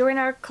I can join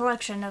our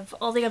collection of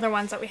all the other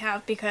ones that we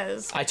have,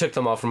 because I took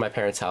them all from my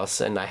parents'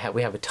 house, and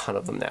we have a ton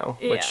of them now,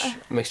 which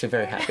makes me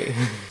very happy.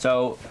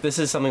 So this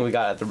is something we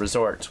got at the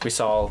resort. We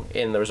saw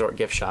in the resort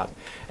gift shop,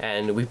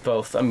 and we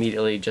both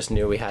immediately just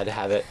knew we had to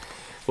have it.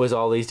 Was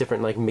all these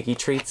different like Mickey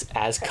treats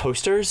as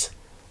coasters.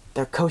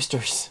 They're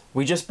coasters.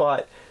 We just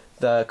bought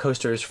the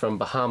coasters from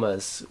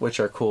Bahamas, which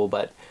are cool,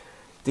 but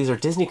these are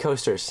Disney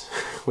coasters.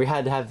 We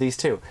had to have these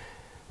too.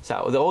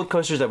 So the old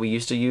coasters that we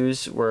used to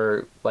use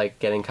were like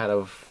getting kind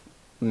of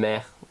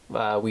meh.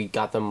 We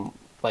got them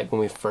like when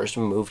we first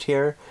moved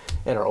here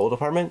in our old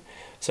apartment.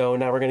 So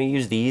now we're going to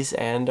use these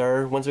and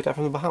our ones we got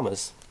from the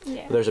Bahamas.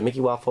 Yeah. There's a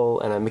Mickey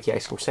waffle and a Mickey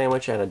ice cream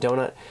sandwich and a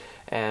donut.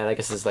 And I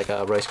guess it's like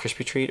a Rice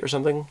Krispie treat or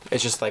something.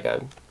 It's just like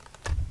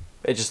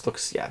it just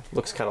looks,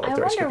 looks kind of like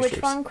the Rice Krispie treats. I wonder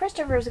which one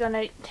Christopher's going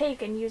to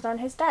take and use on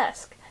his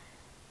desk.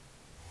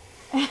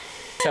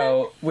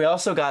 So we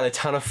also got a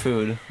ton of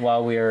food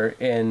while we were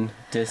in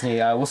Disney.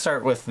 We'll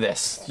start with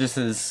this. This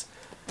is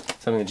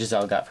something that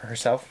Giselle got for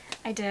herself.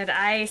 I did.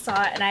 I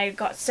saw it and I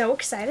got so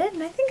excited,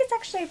 and I think it's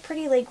actually a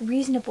pretty like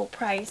reasonable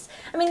price.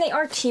 I mean, they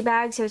are tea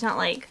bags, so it's not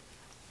like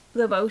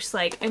the most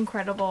like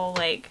incredible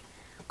like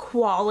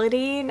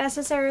quality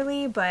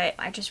necessarily, but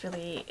I just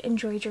really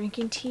enjoy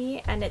drinking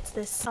tea. And it's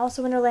this Alice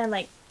in Wonderland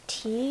like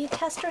tea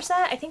tester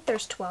set. I think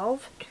there's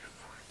 12.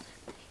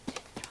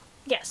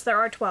 Yes, there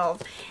are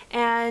 12,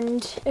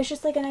 and it's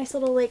just like a nice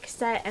little like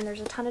set, and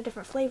there's a ton of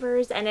different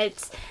flavors, and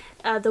it's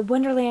the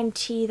Wonderland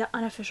tea, the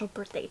unofficial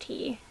birthday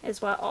tea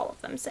is what all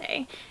of them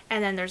say.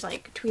 And then there's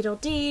like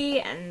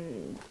Tweedledee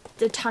and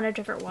a ton of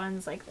different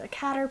ones, like the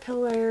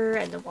Caterpillar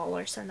and the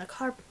Walrus and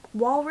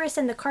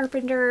the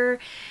Carpenter,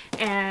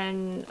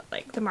 and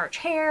like the March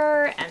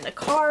Hare and the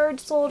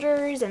Card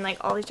Soldiers, and like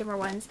all these different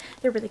ones.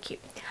 They're really cute.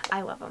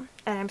 I love them,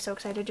 and I'm so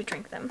excited to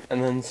drink them.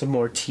 And then some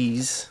more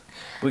teas.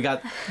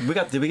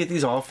 Did we get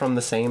these all from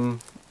the same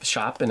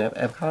shop in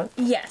Epcot?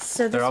 Yes,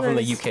 so they're all from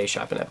the UK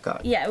shop in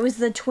Epcot. Yeah, it was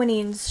the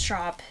Twinnings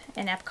shop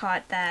in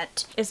Epcot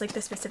that is like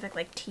the specific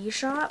like tea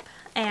shop,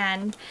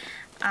 and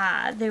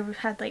they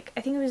had like,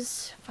 I think it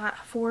was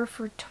 4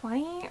 for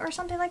 $20 or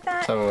something like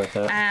that. Something like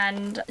that.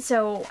 And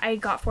so I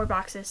got 4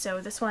 boxes.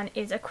 So this one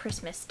is a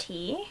Christmas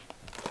tea.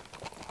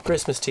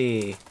 Christmas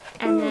tea.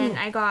 And then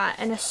I got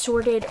an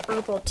assorted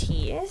herbal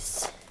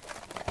teas.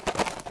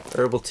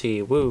 Herbal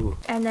tea, woo.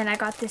 And then I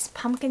got this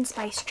pumpkin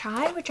spice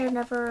chai, which I've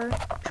never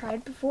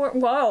tried before.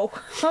 Whoa,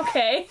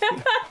 okay.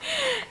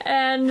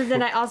 And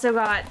then I also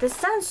got, this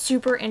sounds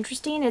super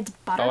interesting, it's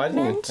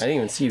buttermint. I didn't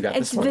even see you got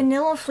this one. It's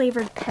vanilla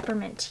flavored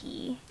peppermint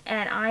tea,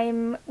 and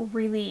I'm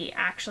really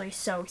actually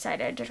so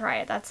excited to try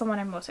it. That's the one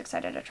I'm most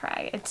excited to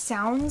try. It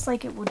sounds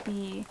like it would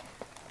be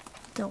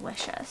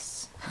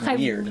delicious.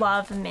 Weird. I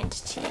love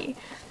mint tea.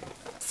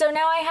 So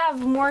now I have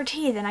more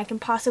tea than I can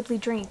possibly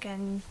drink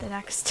in the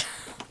next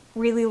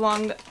really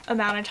long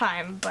amount of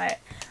time, but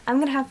I'm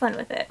gonna have fun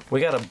with it.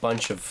 We got a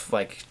bunch of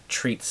like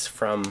treats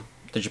from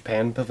the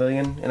Japan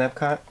Pavilion in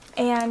Epcot.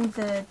 And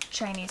the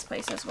Chinese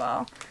place as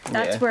well.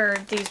 That's where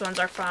these ones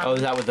are from. Oh,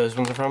 is that what those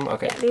ones are from?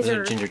 Okay. Yeah, these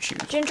are ginger chews.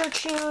 Ginger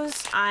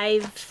chews.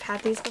 I've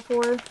had these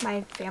before.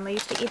 My family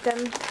used to eat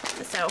them,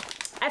 so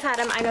I've had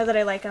them. I know that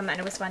I like them, and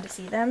it was fun to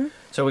see them.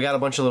 So we got a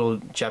bunch of little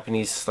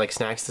Japanese like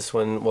snacks. This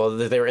one, well,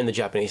 they were in the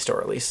Japanese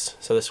store at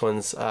least. So this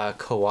one's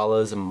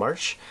Koala's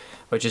March,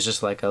 which is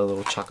just like a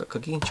little chocolate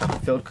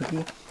filled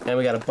cookie. And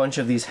we got a bunch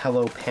of these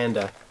Hello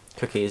Panda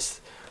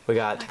cookies. We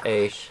got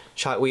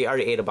we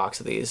already ate a box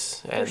of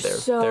these, and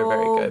they're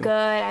very good.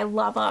 I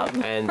love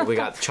them. And we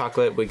got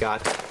chocolate, we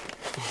got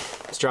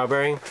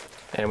strawberry,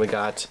 and we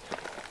got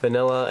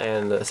vanilla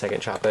and the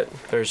second chocolate.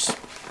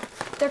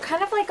 They're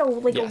kind of like a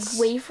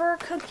wafer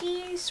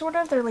cookie, sort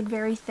of. They're like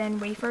very thin,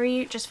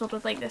 wafery, just filled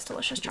with like this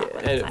delicious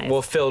chocolate inside.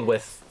 Well, filled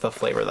with the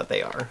flavor that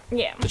they are.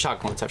 Yeah. The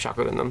chocolate ones have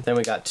chocolate in them. Then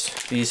we got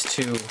these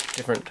 2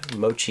 different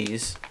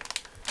mochis,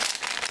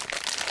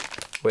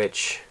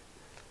 which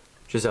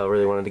Giselle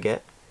really wanted to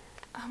get.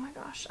 Oh my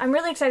gosh. I'm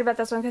really excited about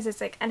this one because it's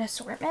like an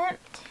assortment.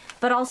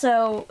 But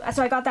also,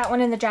 so I got that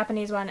one in the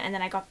Japanese one, and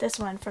then I got this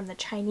one from the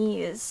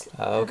Chinese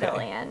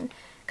pavilion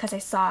because I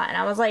saw it and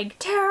I was like,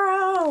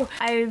 taro!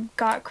 I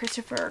got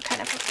Christopher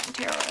kind of hooked on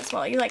taro as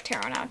well. You like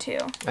taro now too.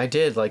 I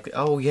did. Like,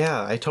 oh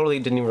yeah. I totally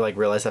didn't even like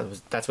realize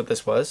that's what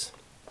this was.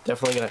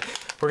 Definitely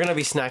we're gonna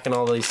be snacking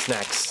all these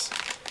snacks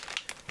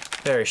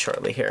very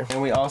shortly here.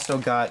 And we also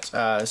got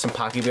some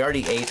Pocky. We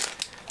already ate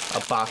a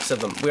box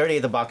of them. We already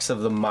ate the box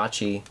of the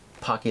mochi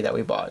Pocky that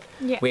we bought.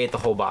 Yeah. We ate the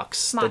whole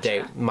box the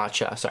day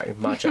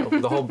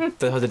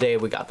the day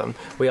we got them.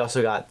 We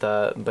also got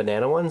the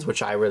banana ones,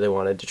 which I really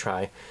wanted to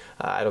try.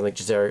 I don't think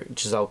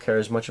Giselle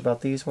cares much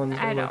about these ones.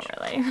 I don't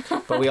really.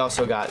 But we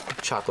also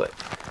got chocolate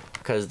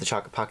because the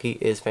chocolate Pocky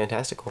is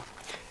fantastical.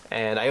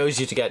 And I always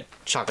used to get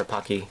chocolate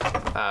Pocky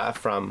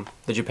from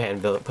the Japan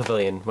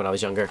Pavilion when I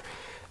was younger.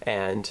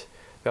 And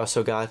we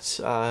also got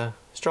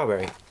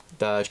strawberry,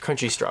 the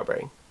crunchy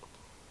strawberry.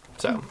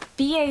 So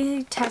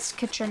BA Test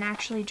Kitchen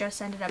actually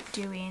just ended up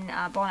doing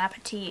Bon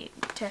Appetit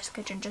Test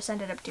Kitchen just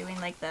ended up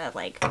doing like the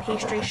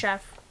pastry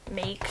chef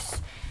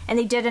makes, and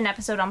they did an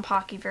episode on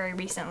Pocky very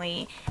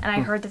recently, and I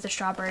heard that the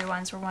strawberry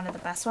ones were one of the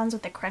best ones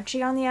with the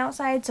crunchy on the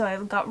outside, so I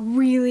got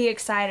really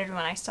excited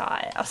when I saw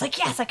it. I was like,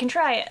 yes, I can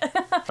try it.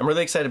 I'm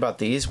really excited about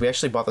these. We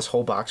actually bought this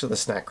whole box with a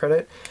snack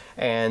credit,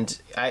 and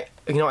I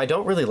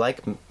don't really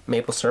like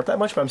maple syrup that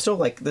much, but I'm still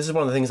like, this is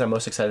one of the things I'm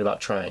most excited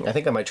about trying. I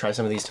think I might try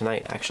some of these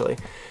tonight, actually.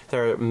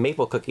 They're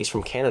maple cookies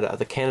from Canada,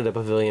 the Canada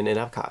Pavilion in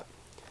Epcot,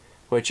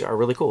 which are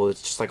really cool.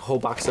 It's just like a whole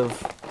box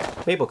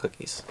of maple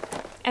cookies.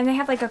 And they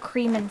have like a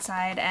cream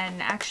inside, and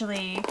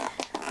actually,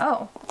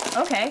 oh,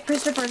 okay.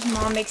 Christopher's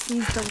mom makes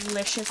these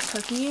delicious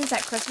cookies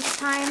at Christmas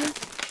time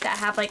that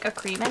have like a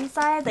cream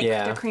inside, like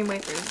the cream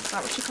wafers. Is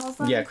that what she calls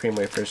them? Yeah, cream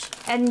wafers.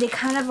 And they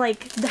kind of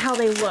like, how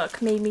they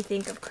look made me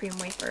think of cream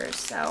wafers,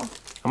 so.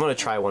 I'm gonna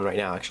try one right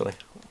now, actually.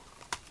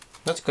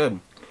 That's good.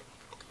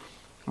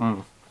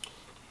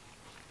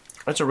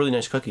 That's a really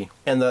nice cookie.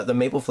 And the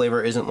maple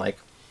flavor isn't like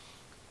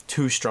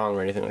too strong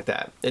or anything like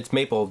that. It's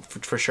maple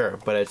for sure,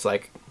 but it's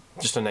like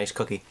just a nice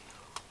cookie.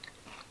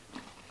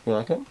 You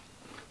like it?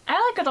 I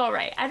like it all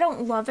right. I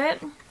don't love it,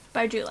 but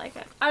I do like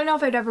it. I don't know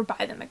if I'd ever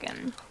buy them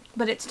again,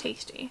 but it's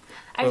tasty.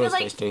 I feel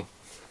like tasty.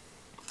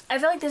 I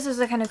feel like this is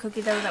the kind of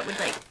cookie though that would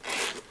like.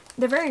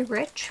 They're very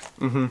rich.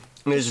 Mm-hmm.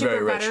 It is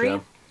very rich. Buttery. Yeah.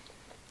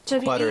 So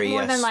if you Buttery, eat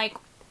more yes. than like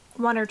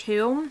 1 or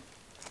 2,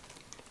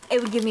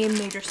 it would give me a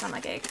major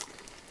stomach ache.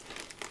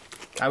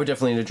 I would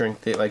definitely need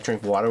to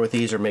drink water with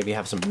these, or maybe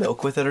have some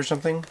milk with it or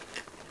something.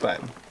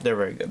 But they're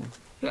very good.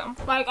 Yeah,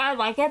 like I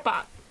like it,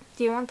 but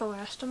do you want the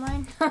rest of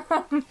mine?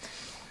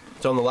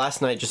 So on the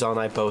last night, Giselle and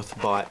I both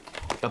bought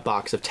a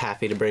box of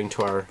taffy to bring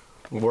to our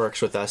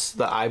works with us.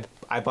 I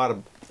bought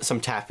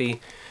some taffy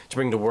to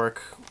bring to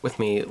work with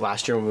me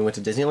last year when we went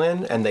to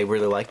Disneyland, and they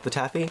really liked the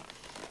taffy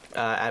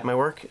at my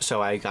work,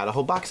 so I got a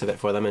whole box of it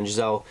for them, and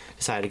Giselle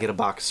decided to get a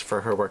box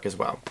for her work as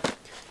well.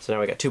 So now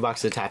we got 2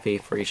 boxes of taffy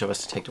for each of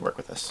us to take to work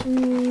with us.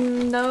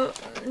 No,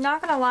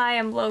 not gonna lie,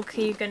 I'm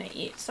low-key gonna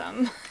eat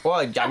some. Well,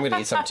 I'm gonna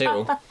eat some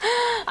too.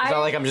 It's not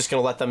like I'm just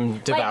gonna let them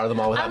devour them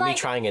all without me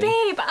trying any.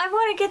 Babe, I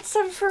want to get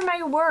some for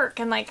my work,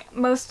 and like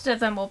most of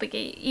them will be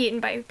eaten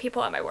by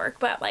people at my work,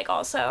 but like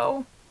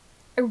also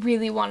I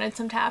really wanted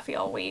some taffy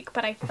all week,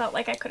 but I felt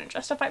like I couldn't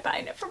justify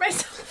buying it for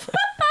myself.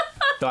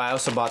 So I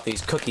also bought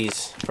these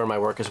cookies for my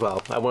work as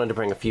well. I wanted to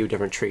bring a few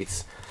different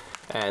treats,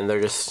 and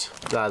they're just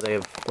they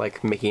have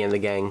like Mickey and the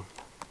gang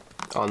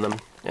on them,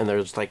 and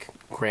they're just like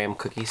graham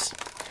cookies.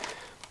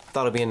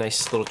 Thought it'd be a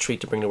nice little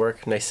treat to bring to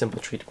work, a nice simple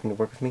treat to bring to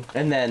work with me.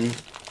 And then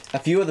a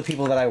few of the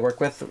people that I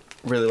work with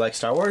really like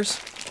Star Wars,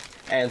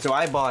 and so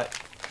I bought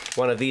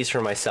one of these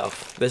for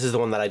myself. This is the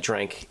one that I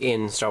drank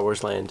in Star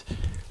Wars Land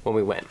when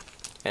we went,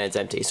 and it's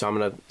empty.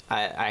 So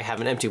I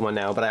have an empty one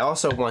now, but I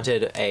also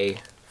wanted a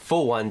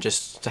full one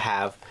just to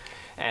have,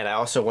 and I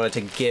also wanted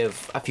to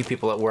give a few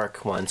people at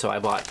work one, so I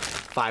bought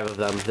 5 of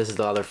them. This is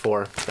the other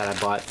 4 that I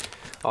bought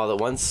all at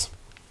once.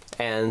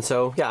 And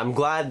so yeah, I'm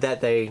glad that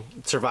they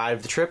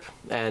survived the trip,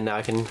 and now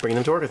I can bring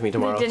them to work with me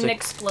tomorrow. They didn't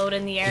explode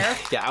in the air.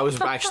 Yeah, I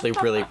was actually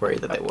really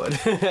worried that they would.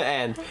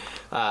 And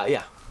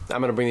yeah,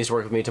 I'm gonna bring these to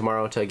work with me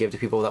tomorrow to give to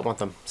people that want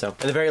them. So,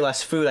 and the very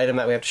last food item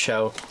that we have to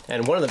show,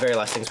 and one of the very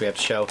last things we have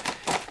to show,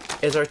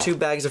 is our 2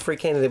 bags of free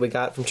candy that we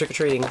got from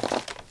trick-or-treating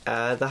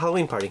at the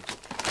Halloween party.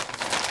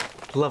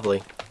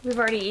 Lovely. We've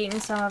already eaten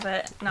some of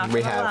it, not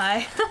gonna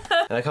lie.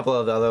 And a couple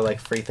of the other like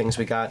free things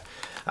we got.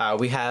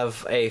 We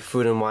have a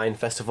food and wine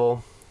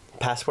festival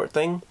passport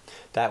thing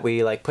that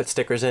we like put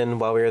stickers in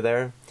while we were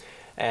there,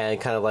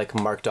 and kind of like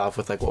marked off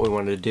with like what we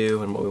wanted to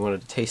do and what we wanted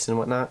to taste and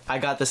whatnot. I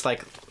got this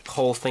like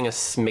whole thing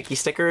of Mickey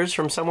stickers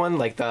from someone,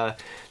 like the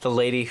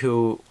lady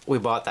who we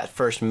bought that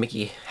first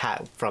Mickey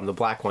hat from, the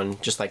black one,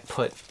 just like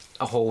put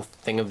a whole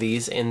thing of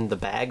these in the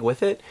bag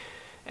with it,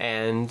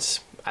 and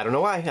I don't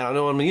know why. I don't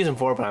know what I'm gonna use them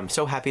for, but I'm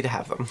so happy to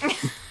have them.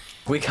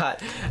 We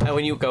got,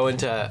 when you go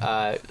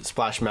into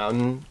Splash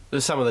Mountain,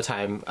 some of the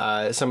time,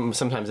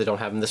 sometimes they don't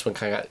have them. This one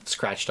kind of got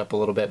scratched up a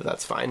little bit, but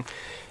that's fine.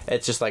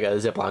 It's just like a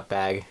Ziploc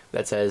bag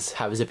that says,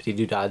 "Have a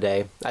zippity-doo-dah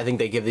day." I think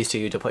they give these to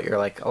you to put your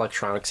like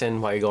electronics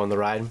in while you go on the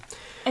ride.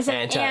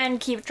 And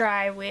keep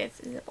dry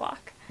with Ziploc.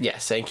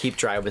 Yes, and keep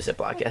dry with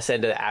Ziploc. Yes,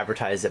 and to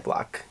advertise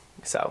Ziploc.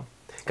 So,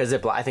 because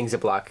I think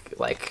Ziploc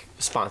like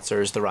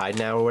sponsors the ride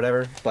now or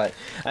whatever. But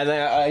and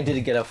then I did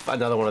get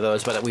another one of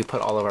those, but we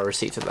put all of our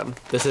receipts in them.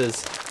 This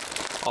is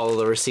all of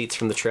the receipts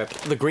from the trip.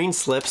 The green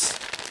slips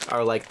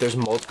are like, there's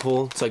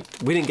multiple. It's like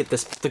we didn't get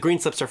this. The green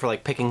slips are for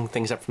like picking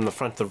things up from the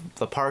front of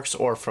the parks,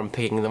 or from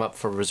picking them up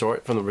from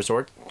the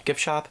resort gift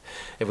shop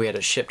if we had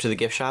to ship to the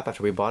gift shop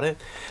after we bought it.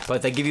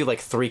 But they give you like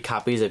 3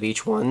 copies of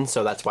each one,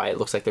 so that's why it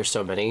looks like there's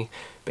so many,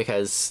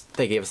 because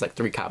they gave us like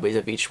 3 copies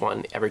of each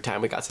one every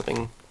time we got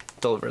something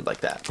delivered like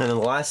that. And then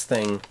the last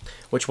thing,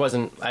 which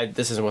wasn't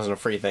a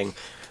free thing,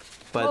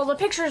 but well, the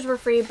pictures were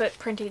free, but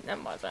printing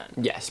them wasn't.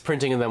 Yes,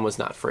 printing of them was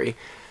not free.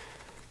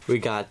 We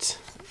got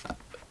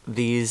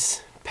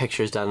these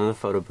pictures done in the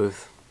photo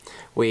booth.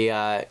 We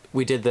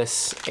did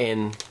this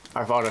on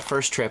our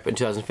first trip in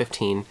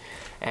 2015,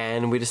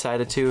 and we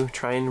decided to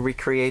try and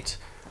recreate.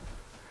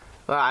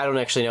 Well, I don't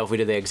actually know if we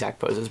did the exact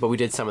poses, but we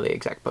did some of the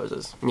exact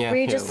poses. Yeah,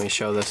 here, let me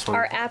show this one.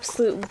 Our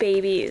absolute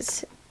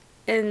babies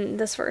in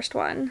this first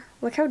one.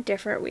 Look how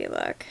different we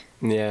look.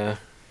 Yeah,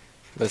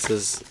 this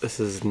is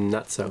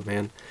nutso,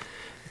 man.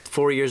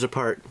 4 years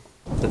apart.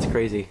 That's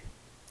crazy.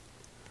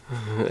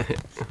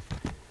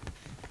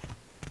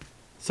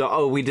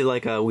 So, we did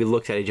like we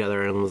looked at each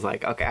other and was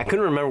like, okay, I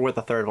couldn't remember what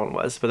the third one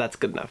was, but that's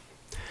good enough.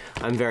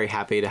 I'm very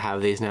happy to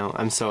have these now.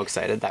 I'm so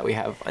excited that we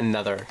have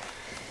another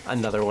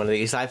one of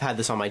these. I've had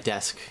this on my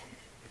desk,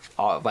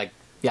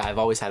 I've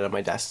always had it on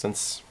my desk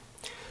since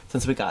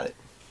we got it.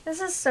 This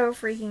is so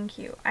freaking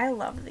cute. I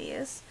love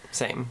these.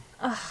 Same.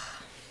 Ugh.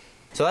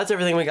 So that's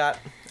everything we got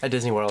at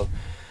Disney World.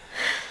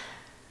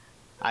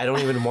 I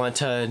don't even want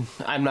to.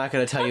 I'm not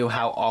going to tell you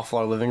how awful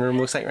our living room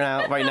looks like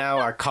right now.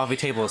 Our coffee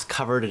table is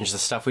covered in just the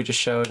stuff we just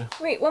showed.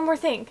 Wait, one more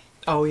thing.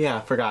 Oh yeah,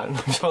 I forgot.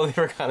 I totally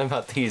forgot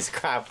about these.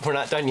 Crap, we're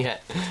not done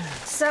yet.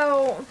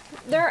 So,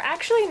 they're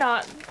actually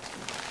not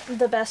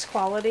the best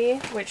quality,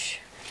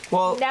 which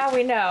Well, now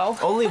we know.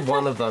 Only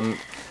one of them.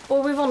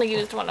 Well, we've only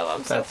used one of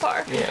them so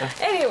far. Yeah.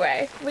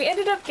 Anyway, we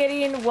ended up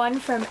getting one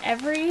from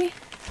every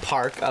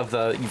park of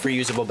the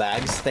reusable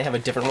bags. They have a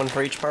different one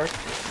for each park.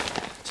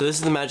 So this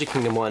is the Magic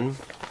Kingdom one.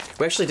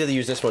 We actually did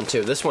use this one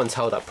too. This one's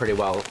held up pretty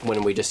well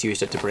when we just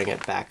used it to bring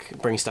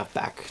stuff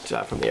back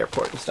from the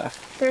airport and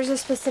stuff. There's a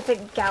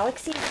specific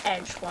Galaxy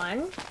Edge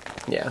one.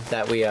 Yeah,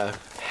 that we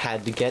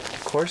had to get,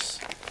 of course.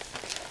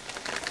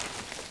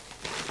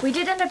 We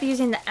did end up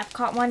using the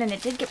Epcot one, and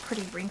it did get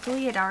pretty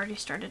wrinkly. It already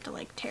started to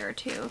like tear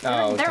too.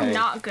 Oh, okay. They're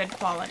not good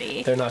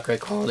quality. They're not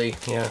great quality.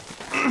 Yeah.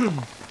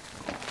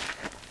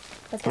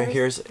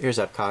 Here's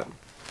Epcot.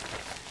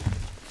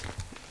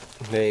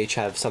 They each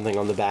have something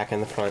on the back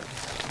and the front,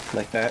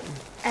 like that.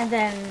 And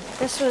then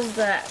this was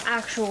the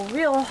actual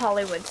real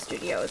Hollywood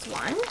Studios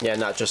one. Yeah,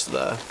 not just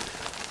the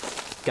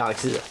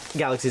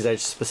Galaxy's Edge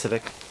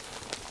specific.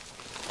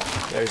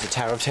 There's the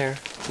Tower of Terror.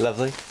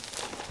 Lovely.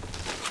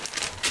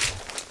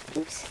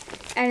 Oops.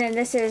 And then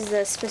this is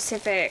the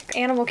specific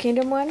Animal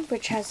Kingdom one,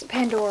 which has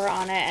Pandora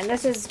on it. And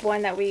this is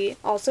one that we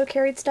also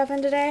carried stuff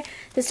in today.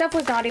 The stuff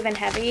was not even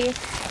heavy,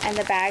 and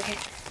the bag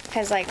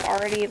has like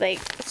already like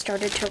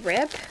started to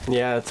rip.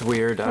 Yeah, it's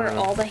weird. Where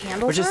all the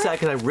handles Which is are. sad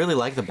because I really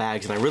like the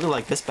bags and I really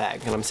like this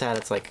bag, and I'm sad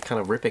it's like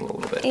kind of ripping a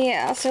little bit.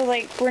 Yeah, so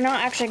like we're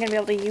not actually gonna be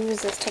able to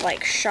use this to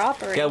like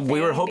shop or anything. Yeah, we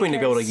were hoping to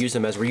be able to use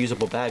them as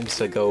reusable bags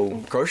to go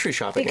grocery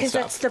shopping and stuff.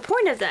 Because that's the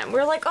point of them.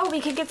 We're like, oh,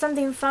 we could get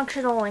something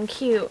functional and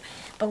cute,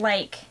 but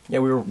like. Yeah,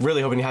 we were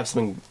really hoping to have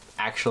something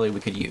actually we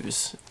could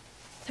use.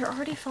 They're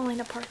already falling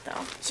apart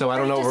though. So I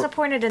don't know.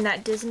 Disappointed in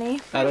that Disney.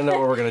 I don't know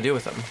what we're gonna do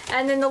with them.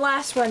 And then the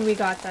last one we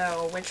got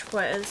though, which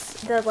was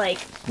the like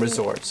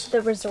resorts.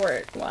 The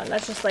resort one.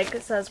 That's just like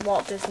it says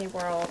Walt Disney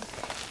World.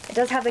 It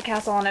does have the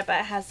castle on it, but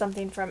it has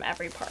something from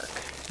every park.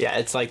 Yeah,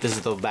 it's like this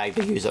is the bag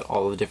they use at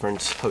all the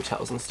different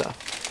hotels and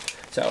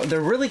stuff. So they're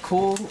really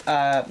cool.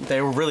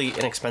 They're really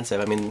inexpensive.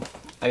 I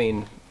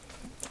mean,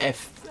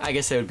 if I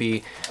guess it would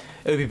be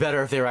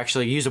better if they were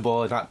actually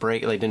usable and not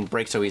break. They didn't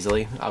break so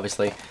easily.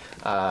 Obviously.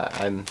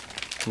 I'm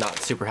not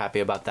super happy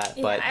about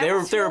that, but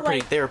yeah,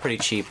 they were pretty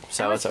cheap,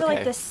 so it's okay. I feel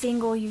like the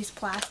single-use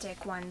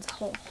plastic ones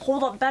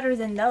hold up better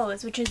than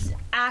those, which is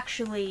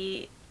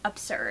actually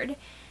absurd.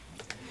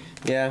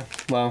 Yeah,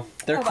 well,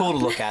 they're cool to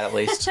look at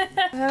least. I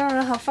don't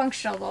know how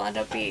functional they'll end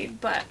up being,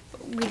 but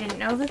we didn't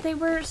know that they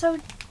were so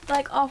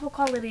like awful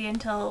quality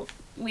until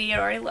we had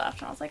already left,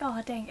 and I was like,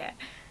 oh dang it.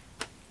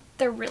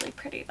 They're really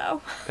pretty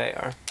though. They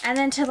are. And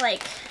then to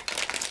like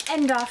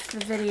end off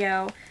the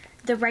video,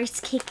 the rice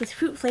cake with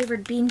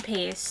fruit-flavored bean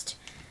paste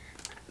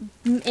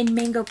in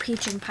mango,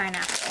 peach, and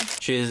pineapple.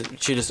 She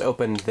just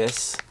opened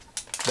this,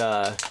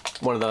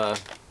 one of the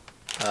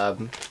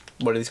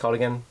what are these called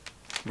again?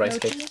 Rice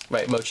cakes,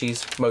 right?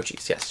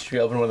 Mochis. Yes, she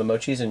opened one of the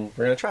mochis, and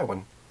we're gonna try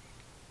one.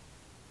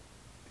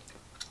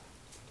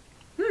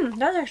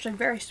 That's actually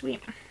very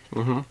sweet.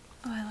 Mm-hmm. Oh,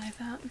 I like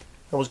that.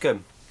 It was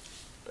good.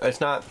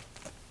 It's not.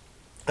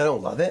 I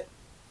don't love it,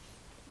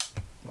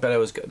 but it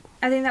was good.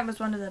 I think that was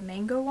one of the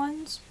mango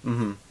ones.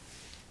 Mm-hmm.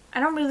 I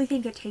don't really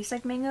think it tastes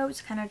like mango.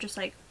 It's kind of just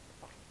like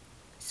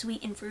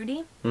sweet and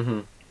fruity.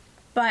 Mm-hmm.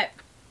 But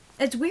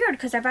it's weird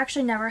because I've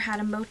actually never had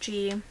a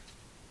mochi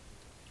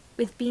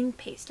with bean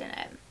paste in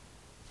it.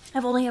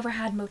 I've only ever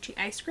had mochi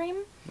ice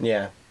cream.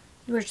 Yeah.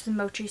 Which is the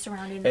mochi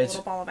surrounding the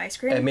little ball of ice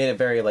cream. It made it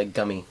very like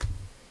gummy,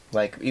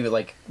 like even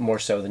like more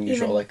so than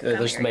usual. Like it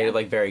just made it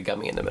like very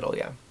gummy in the middle.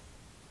 Yeah.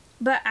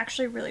 But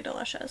actually, really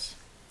delicious.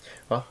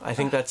 Well, I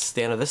think that's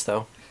the end of this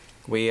though.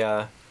 We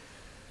got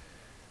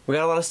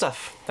a lot of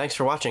stuff. Thanks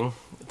for watching.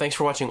 Thanks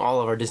for watching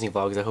all of our Disney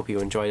vlogs. I hope you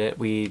enjoyed it.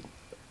 We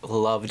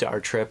loved our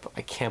trip.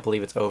 I can't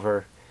believe it's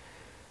over.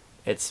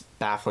 It's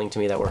baffling to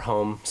me that we're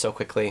home so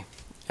quickly.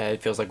 And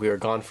it feels like we were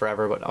gone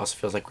forever, but also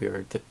feels like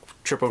the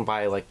trip went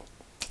by like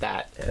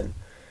that. And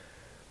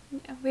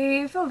yeah,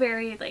 we feel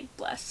very like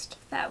blessed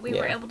that we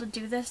were able to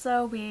do this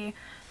though. We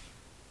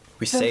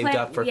saved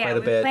up for quite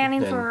a bit. We were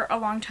planning for a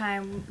long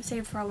time,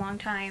 saved for a long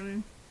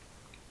time,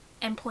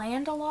 and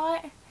planned a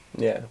lot.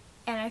 Yeah.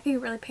 And I think it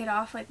really paid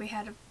off. Like, we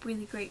had a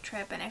really great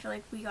trip, and I feel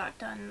like we got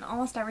done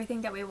almost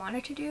everything that we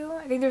wanted to do.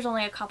 I think there's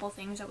only a couple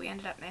things that we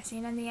ended up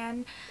missing in the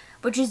end,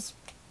 which is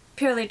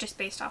purely just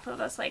based off of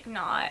us, like,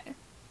 not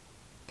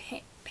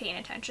paying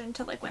attention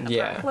to, like, when the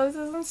park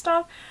closes and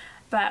stuff.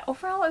 But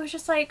overall, it was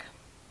just, like,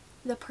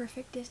 the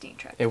perfect Disney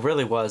trip. It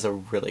really was a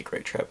really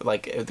great trip.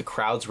 Like, the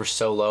crowds were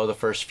so low the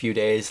first few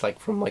days, like,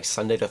 from, like,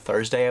 Sunday to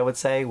Thursday, I would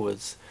say,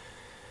 was...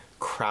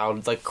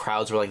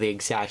 crowds were like the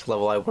exact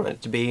level I wanted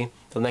it to be.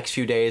 The next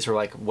few days were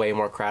like way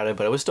more crowded,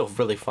 but it was still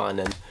really fun,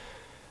 and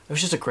it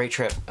was just a great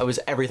trip. It was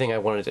everything I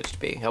wanted it to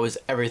be. It was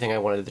everything I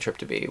wanted the trip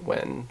to be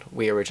when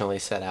we originally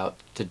set out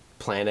to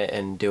plan it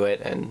and do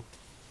it, and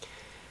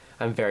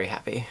I'm very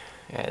happy.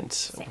 And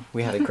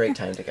we had a great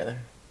time together.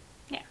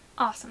 Yeah,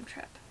 awesome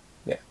trip.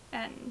 Yeah.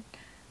 And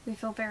we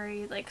feel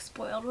very like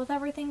spoiled with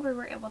everything we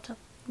were able to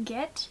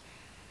get.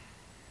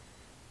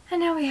 And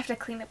now we have to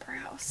clean up our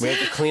house. We have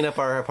to clean up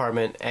our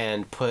apartment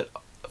and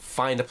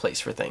find a place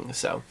for things.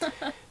 So,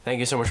 thank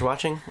you so much for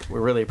watching. We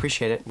really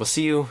appreciate it. We'll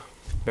see you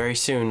very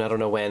soon. I don't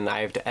know when. I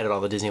have to edit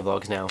all the Disney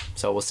vlogs now.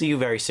 So we'll see you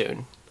very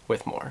soon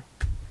with more.